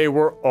yes, they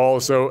were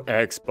also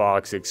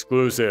Xbox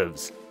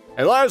exclusives.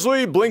 And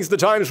lastly, Blinx the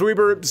Time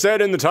Sweeper,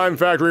 set in the Time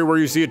Factory where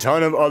you see a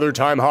ton of other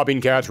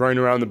time-hopping cats running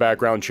around in the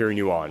background cheering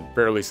you on.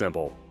 Fairly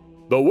simple.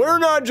 But we're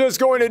not just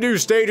going to do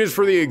stages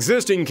for the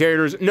existing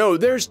characters. No,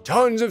 there's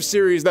tons of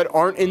series that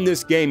aren't in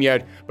this game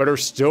yet, but are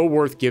still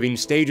worth giving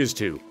stages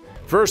to.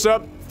 First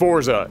up,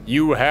 Forza.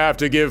 You have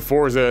to give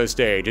Forza a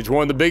stage. It's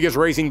one of the biggest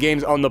racing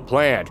games on the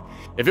planet.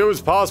 If it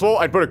was possible,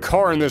 I'd put a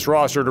car in this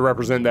roster to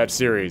represent that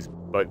series.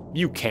 But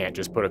you can't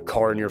just put a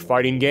car in your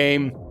fighting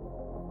game.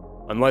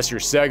 Unless you're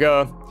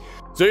Sega.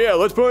 So yeah,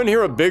 let's put in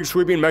here a big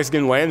sweeping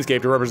Mexican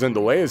landscape to represent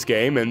the latest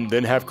game, and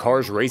then have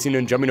cars racing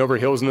and jumping over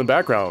hills in the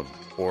background.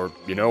 Or,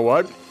 you know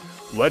what?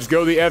 Let's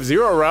go the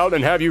F-Zero route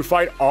and have you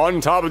fight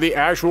on top of the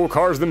actual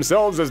cars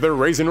themselves as they're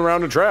racing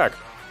around a track.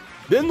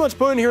 Then let's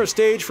put in here a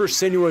stage for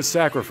Senua's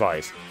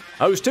Sacrifice.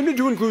 I was tempted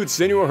to include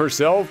Senua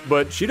herself,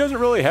 but she doesn't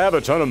really have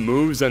a ton of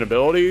moves and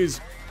abilities.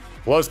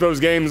 Plus, those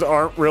games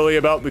aren't really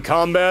about the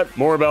combat,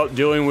 more about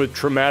dealing with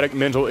traumatic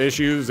mental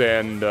issues,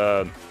 and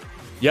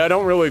yeah, I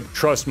don't really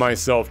trust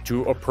myself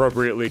to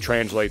appropriately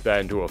translate that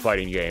into a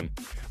fighting game.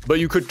 But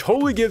you could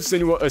totally give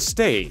Senua a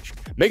stage.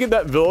 Make it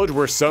that village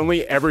where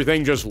suddenly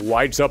everything just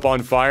lights up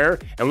on fire,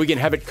 and we can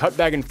have it cut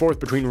back and forth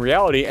between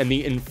reality and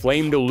the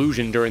inflamed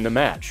illusion during the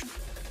match.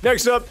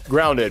 Next up,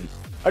 Grounded.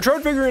 I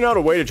tried figuring out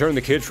a way to turn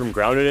the kids from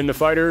Grounded into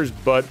fighters,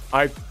 but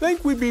I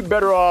think we'd be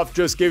better off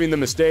just giving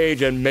them a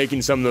stage and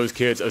making some of those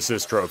kids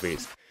assist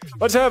trophies.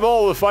 Let's have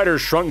all the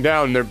fighters shrunk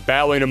down and they're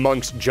battling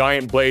amongst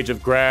giant blades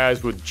of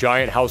grass with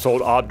giant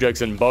household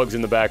objects and bugs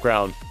in the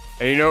background.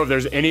 And you know, if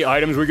there's any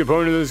items we could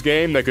put into this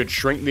game that could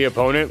shrink the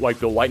opponent like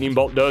the lightning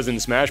bolt does in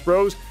Smash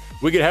Bros,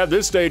 we could have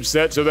this stage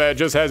set so that it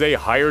just has a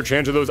higher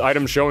chance of those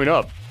items showing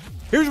up.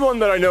 Here's one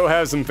that I know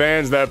has some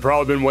fans that have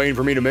probably been waiting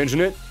for me to mention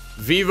it.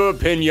 Viva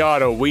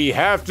Pinata. We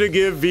have to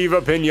give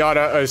Viva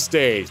Pinata a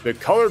stage. The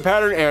color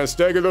pattern and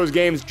aesthetic of those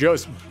games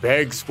just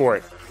begs for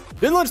it.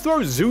 Then let's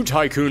throw Zoo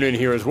Tycoon in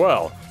here as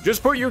well.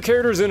 Just put your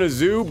characters in a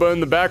zoo, but in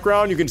the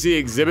background you can see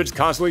exhibits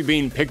constantly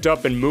being picked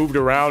up and moved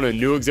around and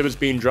new exhibits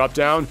being dropped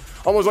down,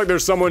 almost like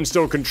there's someone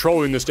still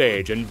controlling the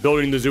stage and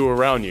building the zoo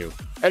around you.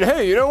 And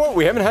hey, you know what?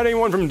 We haven't had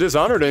anyone from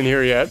Dishonored in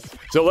here yet,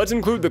 so let's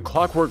include the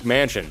Clockwork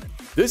Mansion.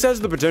 This has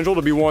the potential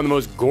to be one of the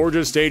most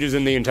gorgeous stages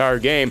in the entire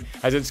game,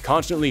 as it's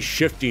constantly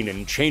shifting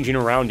and changing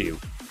around you.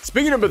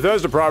 Speaking of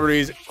Bethesda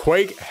properties,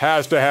 Quake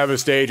has to have a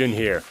stage in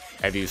here.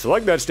 If you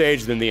select that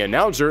stage, then the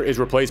announcer is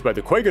replaced by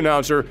the Quake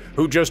announcer,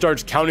 who just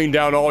starts counting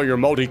down all your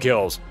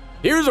multi-kills.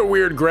 Here's a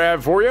weird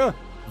grab for you.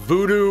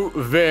 Voodoo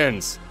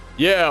Vince.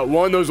 Yeah,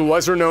 one of those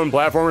lesser-known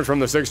platformers from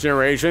the 6th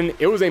generation.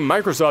 It was a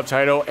Microsoft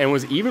title and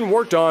was even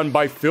worked on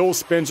by Phil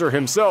Spencer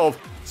himself,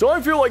 so I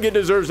feel like it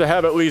deserves to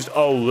have at least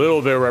a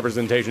little bit of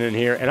representation in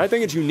here, and I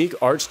think its unique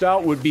art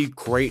style would be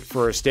great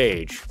for a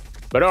stage.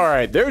 But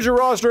alright, there's your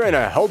roster and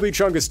a healthy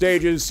chunk of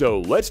stages, so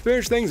let's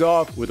finish things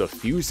off with a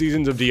few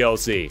seasons of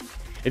DLC.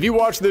 If you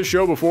watched this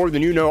show before,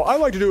 then you know I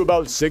like to do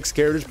about 6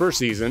 characters per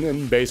season,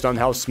 and based on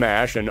how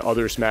Smash and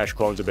other Smash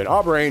clones have been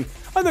operating,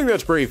 I think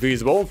that's pretty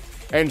feasible.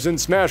 And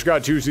since Smash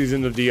got 2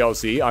 seasons of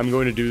DLC, I'm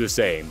going to do the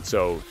same.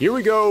 So here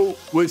we go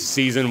with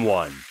Season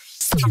 1.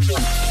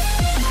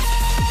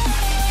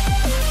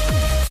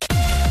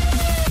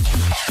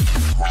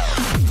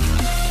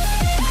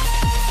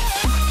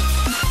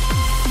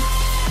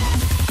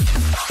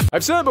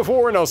 I've said it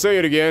before and I'll say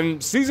it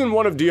again, Season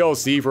 1 of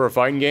DLC for a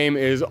fighting game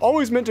is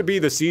always meant to be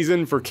the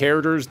season for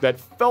characters that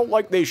felt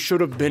like they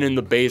should have been in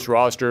the base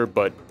roster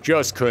but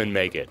just couldn't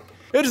make it.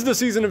 It is the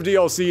season of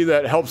DLC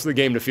that helps the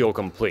game to feel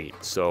complete,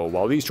 so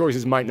while these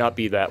choices might not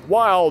be that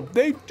wild,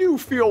 they do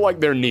feel like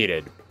they're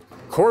needed.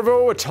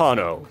 Corvo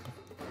Attano.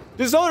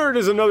 Dishonored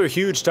is another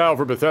huge title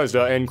for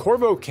Bethesda, and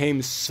Corvo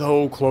came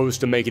so close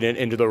to making it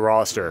into the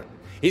roster.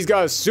 He's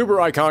got a super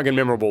iconic and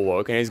memorable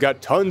look, and he's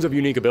got tons of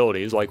unique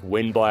abilities like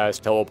Wind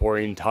Blast,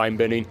 teleporting, time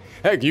bending.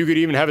 Heck, you could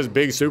even have his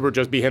big super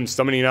just be him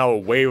summoning out a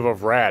wave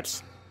of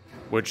rats.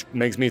 Which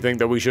makes me think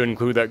that we should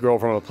include that girl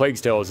from A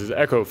Plague's Tale as his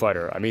Echo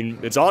Fighter. I mean,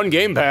 it's on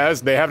Game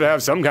Pass, they have to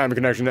have some kind of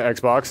connection to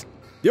Xbox.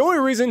 The only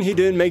reason he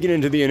didn't make it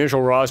into the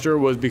initial roster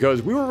was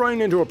because we were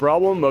running into a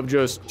problem of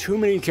just too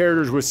many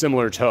characters with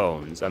similar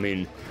tones. I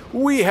mean,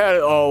 we had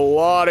a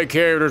lot of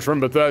characters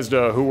from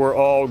Bethesda who were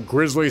all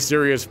grisly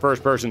serious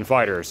first-person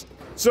fighters.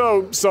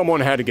 So someone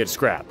had to get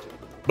scrapped.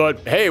 But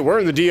hey, we're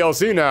in the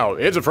DLC now,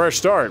 it's a fresh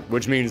start,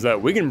 which means that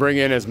we can bring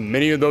in as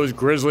many of those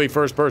grisly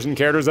first-person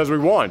characters as we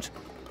want.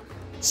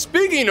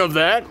 Speaking of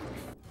that,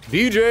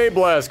 BJ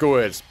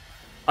Blazkowicz.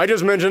 I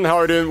just mentioned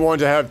how I didn't want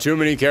to have too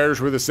many characters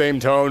with the same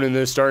tone in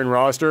this starting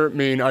roster. I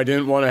mean, I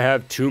didn't want to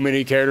have too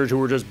many characters who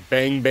were just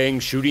bang bang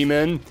shooty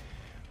men.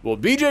 Well,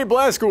 BJ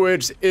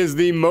Blazkowicz is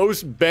the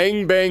most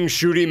bang bang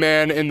shooty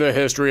man in the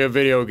history of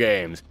video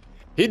games.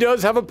 He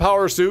does have a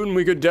power suit and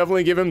we could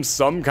definitely give him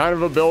some kind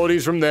of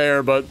abilities from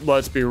there, but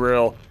let's be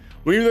real.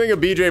 When you think of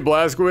BJ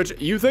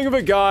Blazkowicz, you think of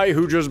a guy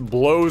who just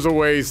blows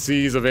away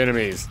seas of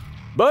enemies.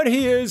 But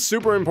he is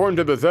super important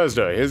to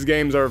Bethesda. His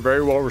games are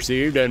very well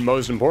received, and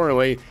most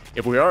importantly,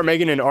 if we are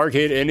making an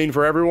arcade ending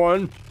for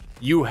everyone,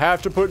 you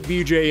have to put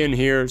BJ in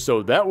here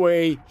so that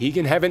way he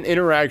can have an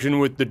interaction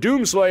with the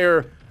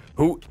Doomslayer,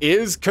 who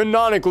is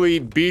canonically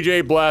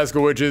BJ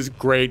Blazkowicz's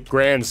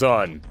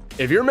great-grandson.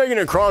 If you're making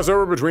a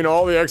crossover between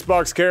all the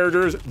Xbox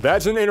characters,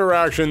 that's an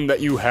interaction that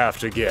you have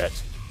to get.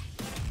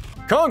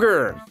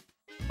 Conker!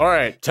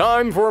 Alright,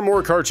 time for a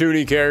more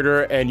cartoony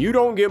character, and you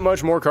don't get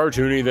much more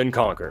cartoony than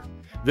Conker.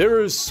 There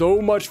is so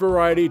much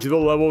variety to the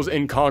levels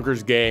in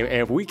Conker's game,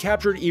 and if we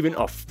captured even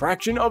a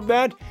fraction of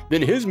that,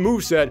 then his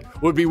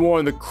moveset would be one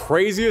of the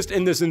craziest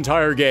in this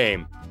entire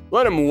game.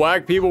 Let him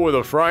whack people with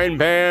a frying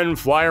pan,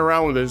 fly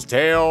around with his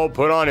tail,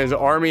 put on his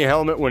army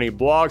helmet when he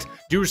blocks,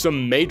 do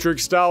some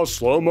Matrix-style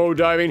slow-mo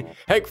diving.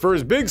 Heck, for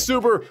his big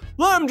super,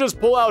 let him just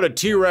pull out a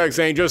T-Rex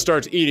and he just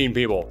starts eating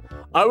people.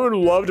 I would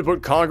love to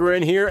put Conker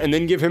in here and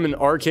then give him an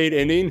arcade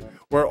ending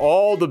where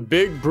all the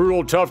big,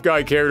 brutal, tough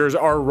guy characters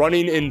are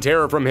running in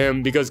terror from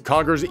him because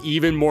Conker's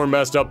even more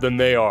messed up than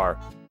they are.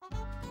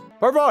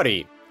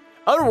 Parvati.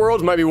 Outer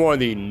Worlds might be one of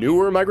the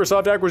newer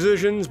Microsoft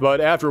acquisitions, but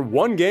after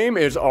one game,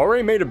 it's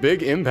already made a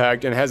big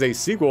impact and has a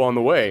sequel on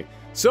the way.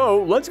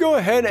 So let's go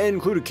ahead and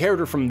include a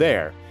character from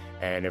there.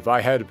 And if I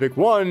had to pick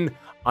one,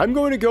 I'm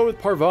going to go with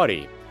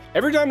Parvati.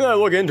 Every time that I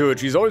look into it,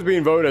 she's always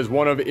being voted as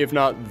one of, if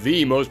not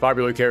the most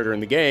popular character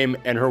in the game,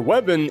 and her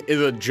weapon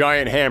is a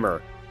giant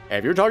hammer. And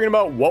if you're talking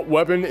about what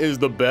weapon is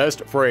the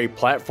best for a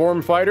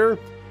platform fighter,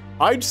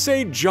 I'd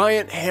say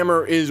giant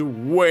hammer is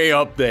way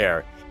up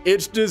there.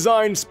 It's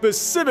designed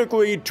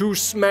specifically to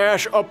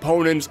smash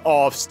opponents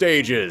off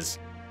stages.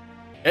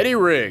 Eddie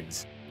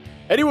Riggs.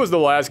 Eddie was the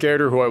last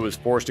character who I was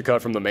forced to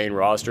cut from the main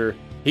roster.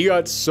 He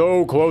got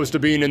so close to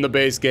being in the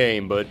base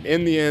game, but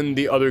in the end,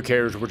 the other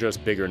characters were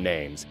just bigger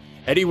names.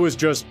 Eddie was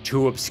just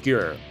too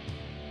obscure.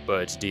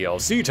 But it's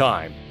DLC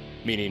time,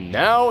 meaning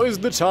now is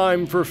the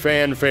time for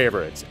fan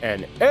favorites,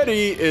 and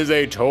Eddie is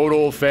a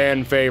total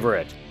fan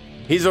favorite.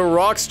 He's a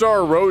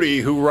rockstar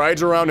roadie who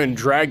rides around in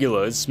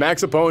Dragulas,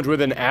 smacks opponents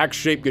with an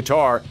axe-shaped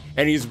guitar,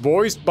 and he's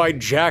voiced by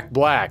Jack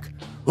Black.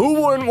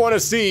 Who wouldn't want to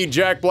see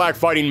Jack Black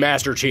fighting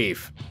Master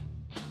Chief?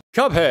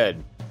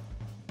 Cuphead.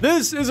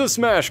 This is a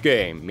Smash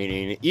game,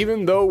 meaning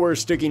even though we're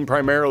sticking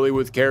primarily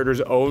with characters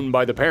owned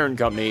by the parent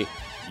company,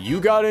 you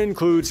gotta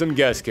include some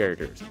guest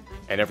characters.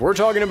 And if we're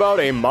talking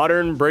about a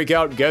modern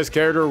breakout guest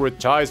character with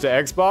ties to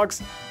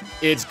Xbox,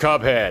 it's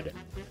Cuphead.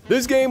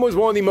 This game was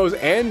one of the most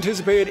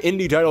anticipated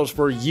indie titles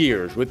for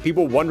years, with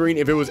people wondering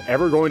if it was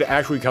ever going to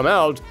actually come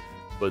out,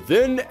 but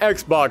then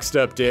Xbox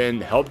stepped in,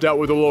 helped out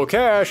with a little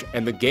cash,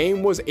 and the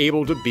game was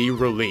able to be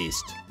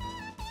released.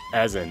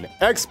 As an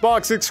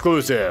Xbox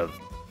exclusive.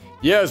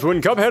 Yes,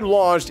 when Cuphead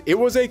launched, it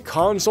was a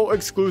console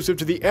exclusive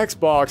to the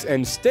Xbox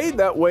and stayed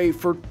that way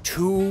for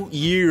 2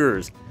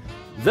 years.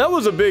 That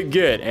was a big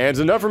get, and it's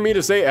enough for me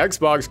to say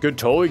Xbox could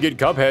totally get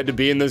Cuphead to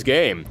be in this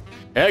game.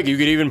 Heck, you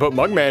could even put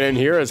Mugman in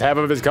here as half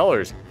of his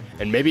colors,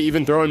 and maybe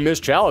even throw in Miss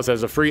Chalice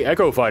as a free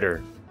Echo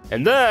Fighter.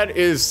 And that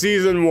is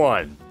Season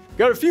 1.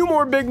 Got a few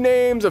more big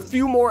names, a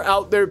few more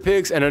out there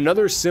picks, and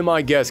another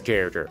semi-guest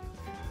character.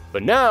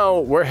 But now,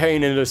 we're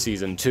heading into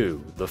Season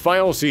 2, the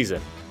final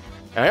season.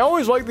 And I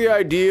always like the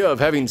idea of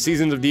having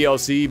seasons of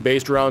DLC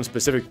based around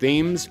specific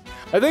themes.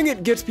 I think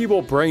it gets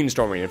people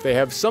brainstorming if they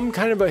have some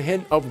kind of a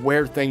hint of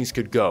where things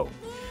could go.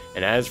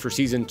 And as for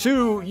Season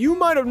 2, you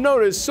might have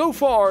noticed so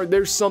far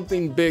there's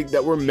something big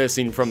that we're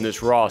missing from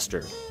this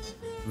roster.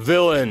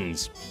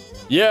 Villains.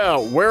 Yeah,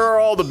 where are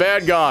all the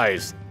bad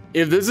guys?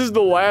 If this is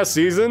the last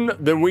season,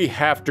 then we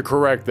have to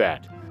correct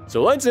that.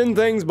 So let's end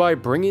things by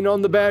bringing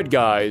on the bad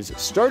guys,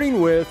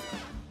 starting with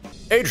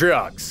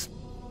Atriox.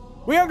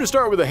 We have to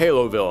start with a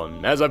Halo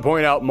villain. As I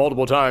point out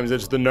multiple times,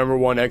 it's the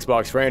 #1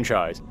 Xbox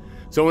franchise.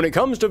 So when it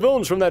comes to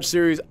villains from that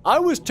series, I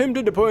was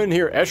tempted to put in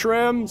here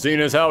Escharum, seeing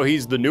as how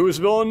he's the newest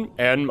villain,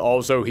 and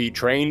also he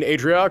trained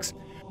Atriox.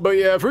 But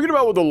yeah, forget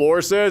about what the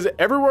lore says.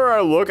 Everywhere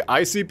I look,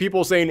 I see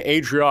people saying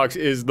Atriox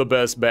is the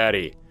best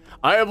baddie.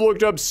 I have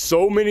looked up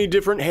so many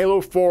different Halo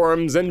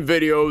forums and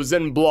videos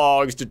and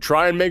blogs to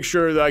try and make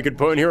sure that I could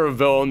put in here a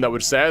villain that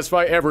would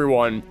satisfy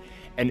everyone,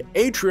 and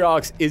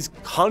Atriox is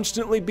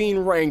constantly being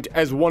ranked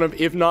as one of,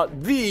 if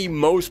not the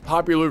most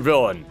popular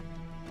villain.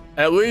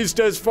 At least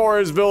as far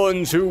as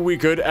villains who we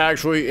could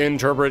actually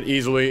interpret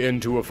easily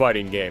into a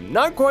fighting game.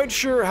 Not quite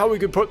sure how we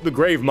could put the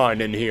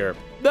Gravemind in here.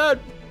 That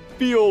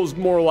feels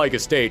more like a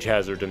stage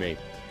hazard to me.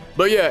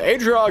 But yeah,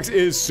 Atriox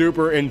is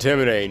super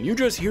intimidating. You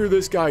just hear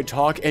this guy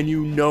talk and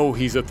you know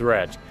he's a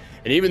threat.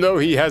 And even though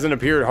he hasn't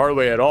appeared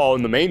hardly at all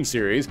in the main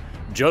series,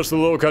 just the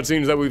little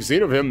cutscenes that we've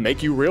seen of him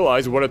make you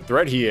realize what a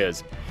threat he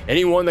is.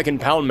 Anyone that can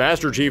pound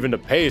Master Chief into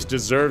paste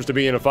deserves to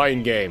be in a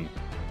fighting game.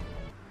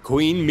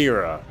 Queen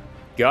Mira.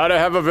 Gotta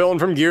have a villain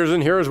from Gears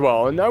in here as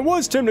well, and I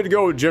was tempted to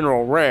go with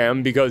General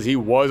Ram because he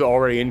was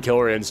already in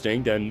Killer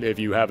Instinct, and if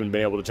you haven't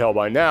been able to tell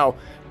by now,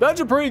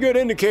 that's a pretty good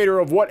indicator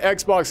of what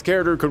Xbox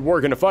character could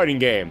work in a fighting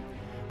game.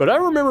 But I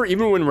remember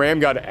even when Ram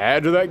got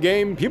added to that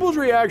game, people's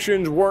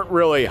reactions weren't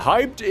really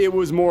hyped, it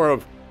was more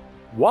of,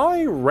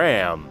 why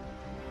Ram?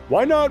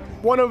 Why not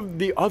one of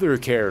the other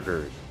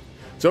characters?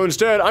 So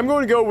instead, I'm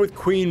going to go with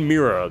Queen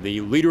Mira,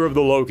 the leader of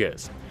the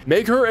Locusts.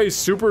 Make her a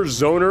super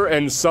zoner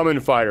and summon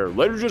fighter.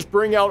 Let her just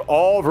bring out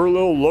all of her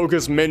little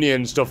locust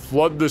minions to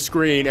flood the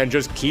screen and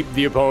just keep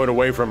the opponent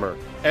away from her.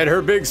 And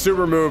her big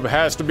super move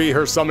has to be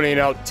her summoning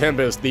out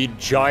Tempest, the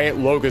giant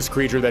locust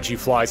creature that she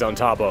flies on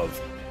top of.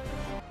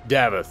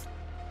 Daveth.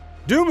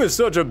 Doom is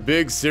such a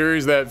big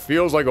series that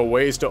feels like a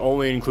waste to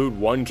only include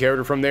one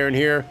character from there and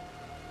here.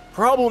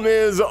 Problem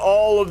is,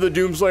 all of the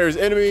Doomslayer's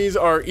enemies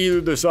are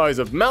either the size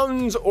of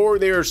mountains or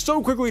they are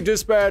so quickly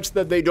dispatched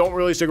that they don't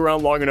really stick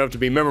around long enough to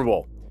be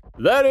memorable.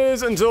 That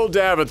is until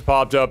Daveth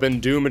popped up in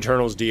Doom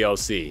Eternal's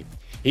DLC.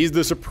 He's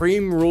the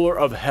supreme ruler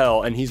of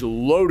hell and he's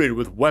loaded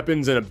with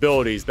weapons and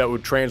abilities that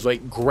would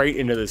translate great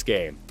into this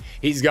game.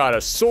 He's got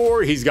a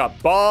sword, he's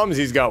got bombs,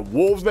 he's got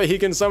wolves that he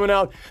can summon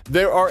out.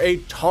 There are a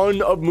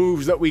ton of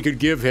moves that we could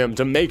give him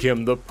to make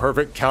him the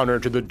perfect counter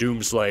to the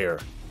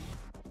Doomslayer.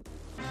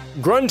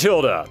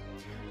 Gruntilda.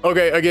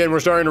 Okay, again, we're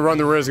starting to run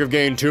the risk of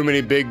getting too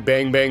many big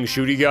bang bang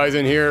shooty guys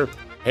in here.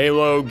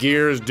 Halo,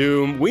 Gears,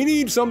 Doom. We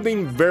need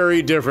something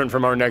very different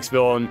from our next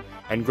villain,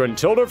 and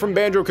Gruntilda from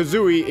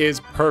Banjo-Kazooie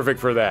is perfect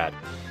for that.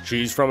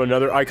 She's from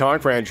another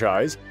iconic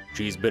franchise.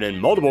 She's been in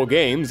multiple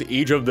games,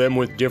 each of them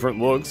with different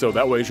looks, so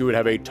that way she would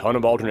have a ton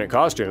of alternate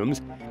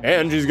costumes.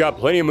 And she's got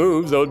plenty of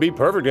moves that would be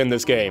perfect in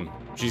this game.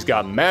 She's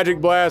got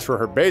Magic Blast for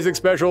her basic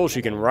special,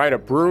 she can ride a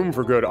broom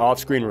for good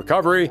off-screen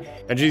recovery,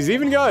 and she's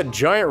even got a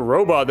giant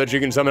robot that she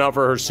can summon out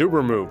for her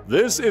super move.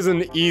 This is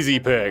an easy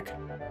pick.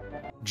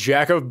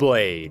 Jack of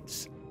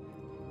Blades.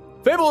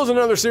 Fable is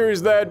another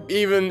series that,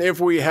 even if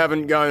we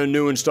haven't gotten a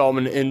new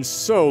installment in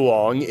so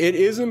long, it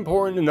is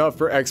important enough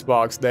for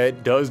Xbox that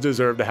it does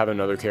deserve to have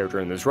another character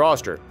in this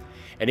roster.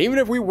 And even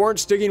if we weren't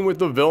sticking with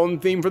the villain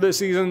theme for this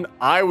season,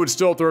 I would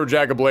still throw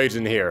Jack of Blades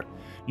in here.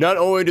 Not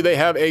only do they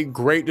have a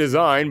great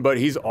design, but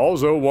he's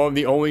also one of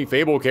the only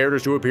Fable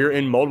characters to appear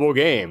in multiple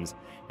games.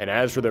 And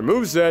as for their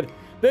moveset,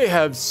 they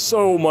have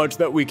so much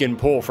that we can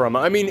pull from.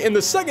 I mean, in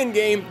the second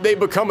game, they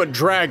become a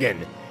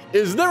dragon.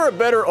 Is there a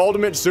better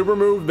ultimate super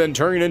move than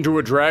turning into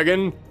a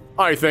dragon?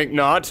 I think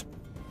not.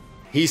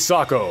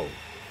 Hisako.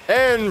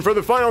 And for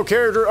the final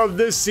character of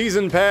this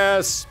season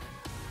pass...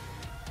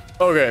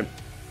 Okay,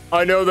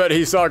 I know that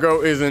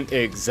Hisako isn't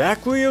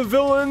exactly a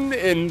villain.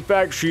 In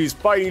fact, she's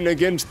fighting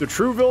against the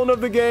true villain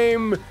of the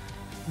game.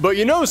 But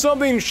you know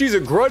something? She's a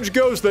grudge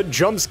ghost that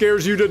jump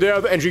scares you to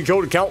death and she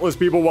killed countless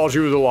people while she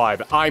was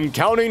alive. I'm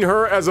counting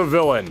her as a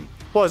villain.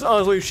 Plus,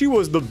 honestly, she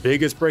was the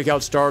biggest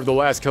breakout star of The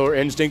Last Killer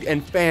Instinct,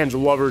 and fans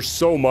love her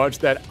so much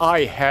that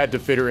I had to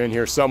fit her in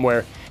here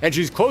somewhere. And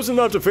she's close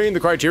enough to fitting the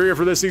criteria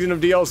for this season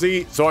of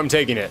DLC, so I'm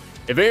taking it.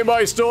 If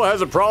anybody still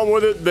has a problem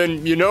with it,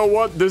 then you know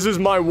what? This is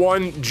my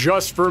one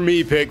just for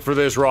me pick for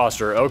this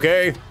roster,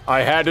 okay?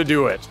 I had to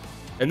do it.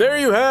 And there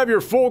you have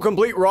your full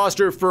complete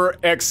roster for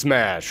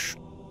X-Smash.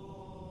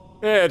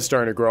 It's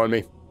starting to grow on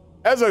me.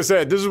 As I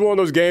said, this is one of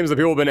those games that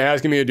people have been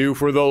asking me to do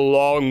for the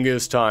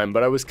longest time,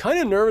 but I was kind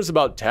of nervous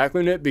about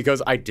tackling it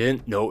because I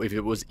didn't know if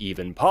it was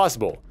even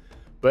possible.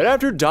 But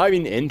after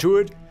diving into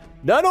it,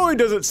 not only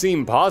does it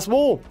seem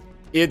possible,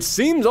 it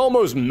seems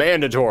almost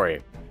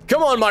mandatory.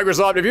 Come on,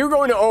 Microsoft, if you're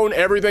going to own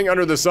everything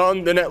under the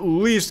sun, then at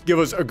least give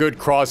us a good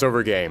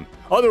crossover game.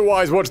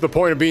 Otherwise, what's the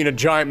point of being a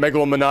giant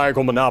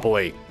megalomaniacal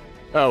monopoly?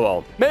 Oh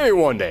well, maybe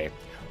one day.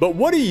 But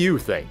what do you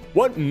think?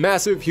 What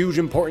massive, huge,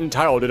 important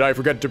title did I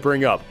forget to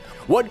bring up?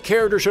 What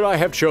character should I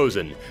have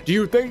chosen? Do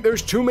you think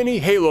there's too many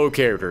Halo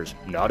characters?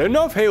 Not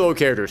enough Halo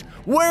characters.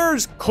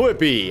 Where's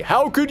Clippy?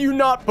 How could you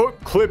not put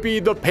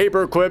Clippy the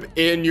paperclip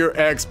in your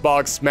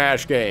Xbox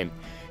Smash game?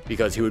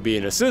 Because he would be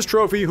an assist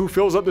trophy who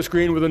fills up the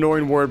screen with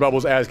annoying word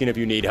bubbles asking if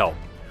you need help.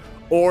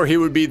 Or he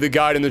would be the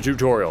guide in the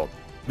tutorial.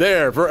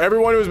 There, for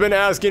everyone who's been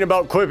asking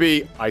about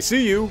Clippy, I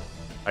see you.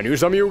 I knew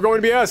some of you were going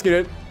to be asking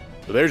it.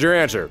 So there's your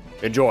answer.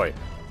 Enjoy.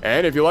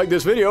 And if you like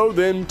this video,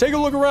 then take a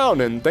look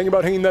around and think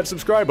about hitting that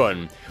subscribe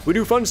button. We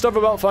do fun stuff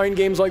about fighting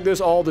games like this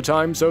all the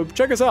time, so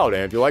check us out.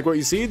 And if you like what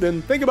you see,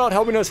 then think about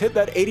helping us hit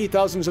that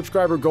 80,000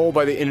 subscriber goal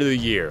by the end of the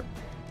year.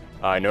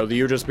 I know the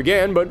year just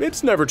began, but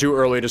it's never too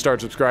early to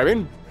start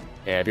subscribing.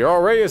 And if you're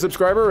already a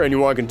subscriber and you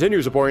want to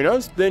continue supporting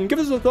us, then give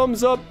us a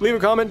thumbs up, leave a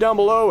comment down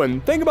below,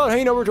 and think about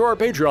heading over to our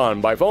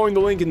Patreon by following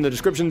the link in the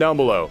description down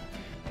below.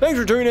 Thanks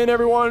for tuning in,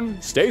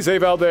 everyone. Stay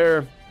safe out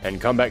there,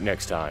 and come back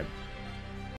next time.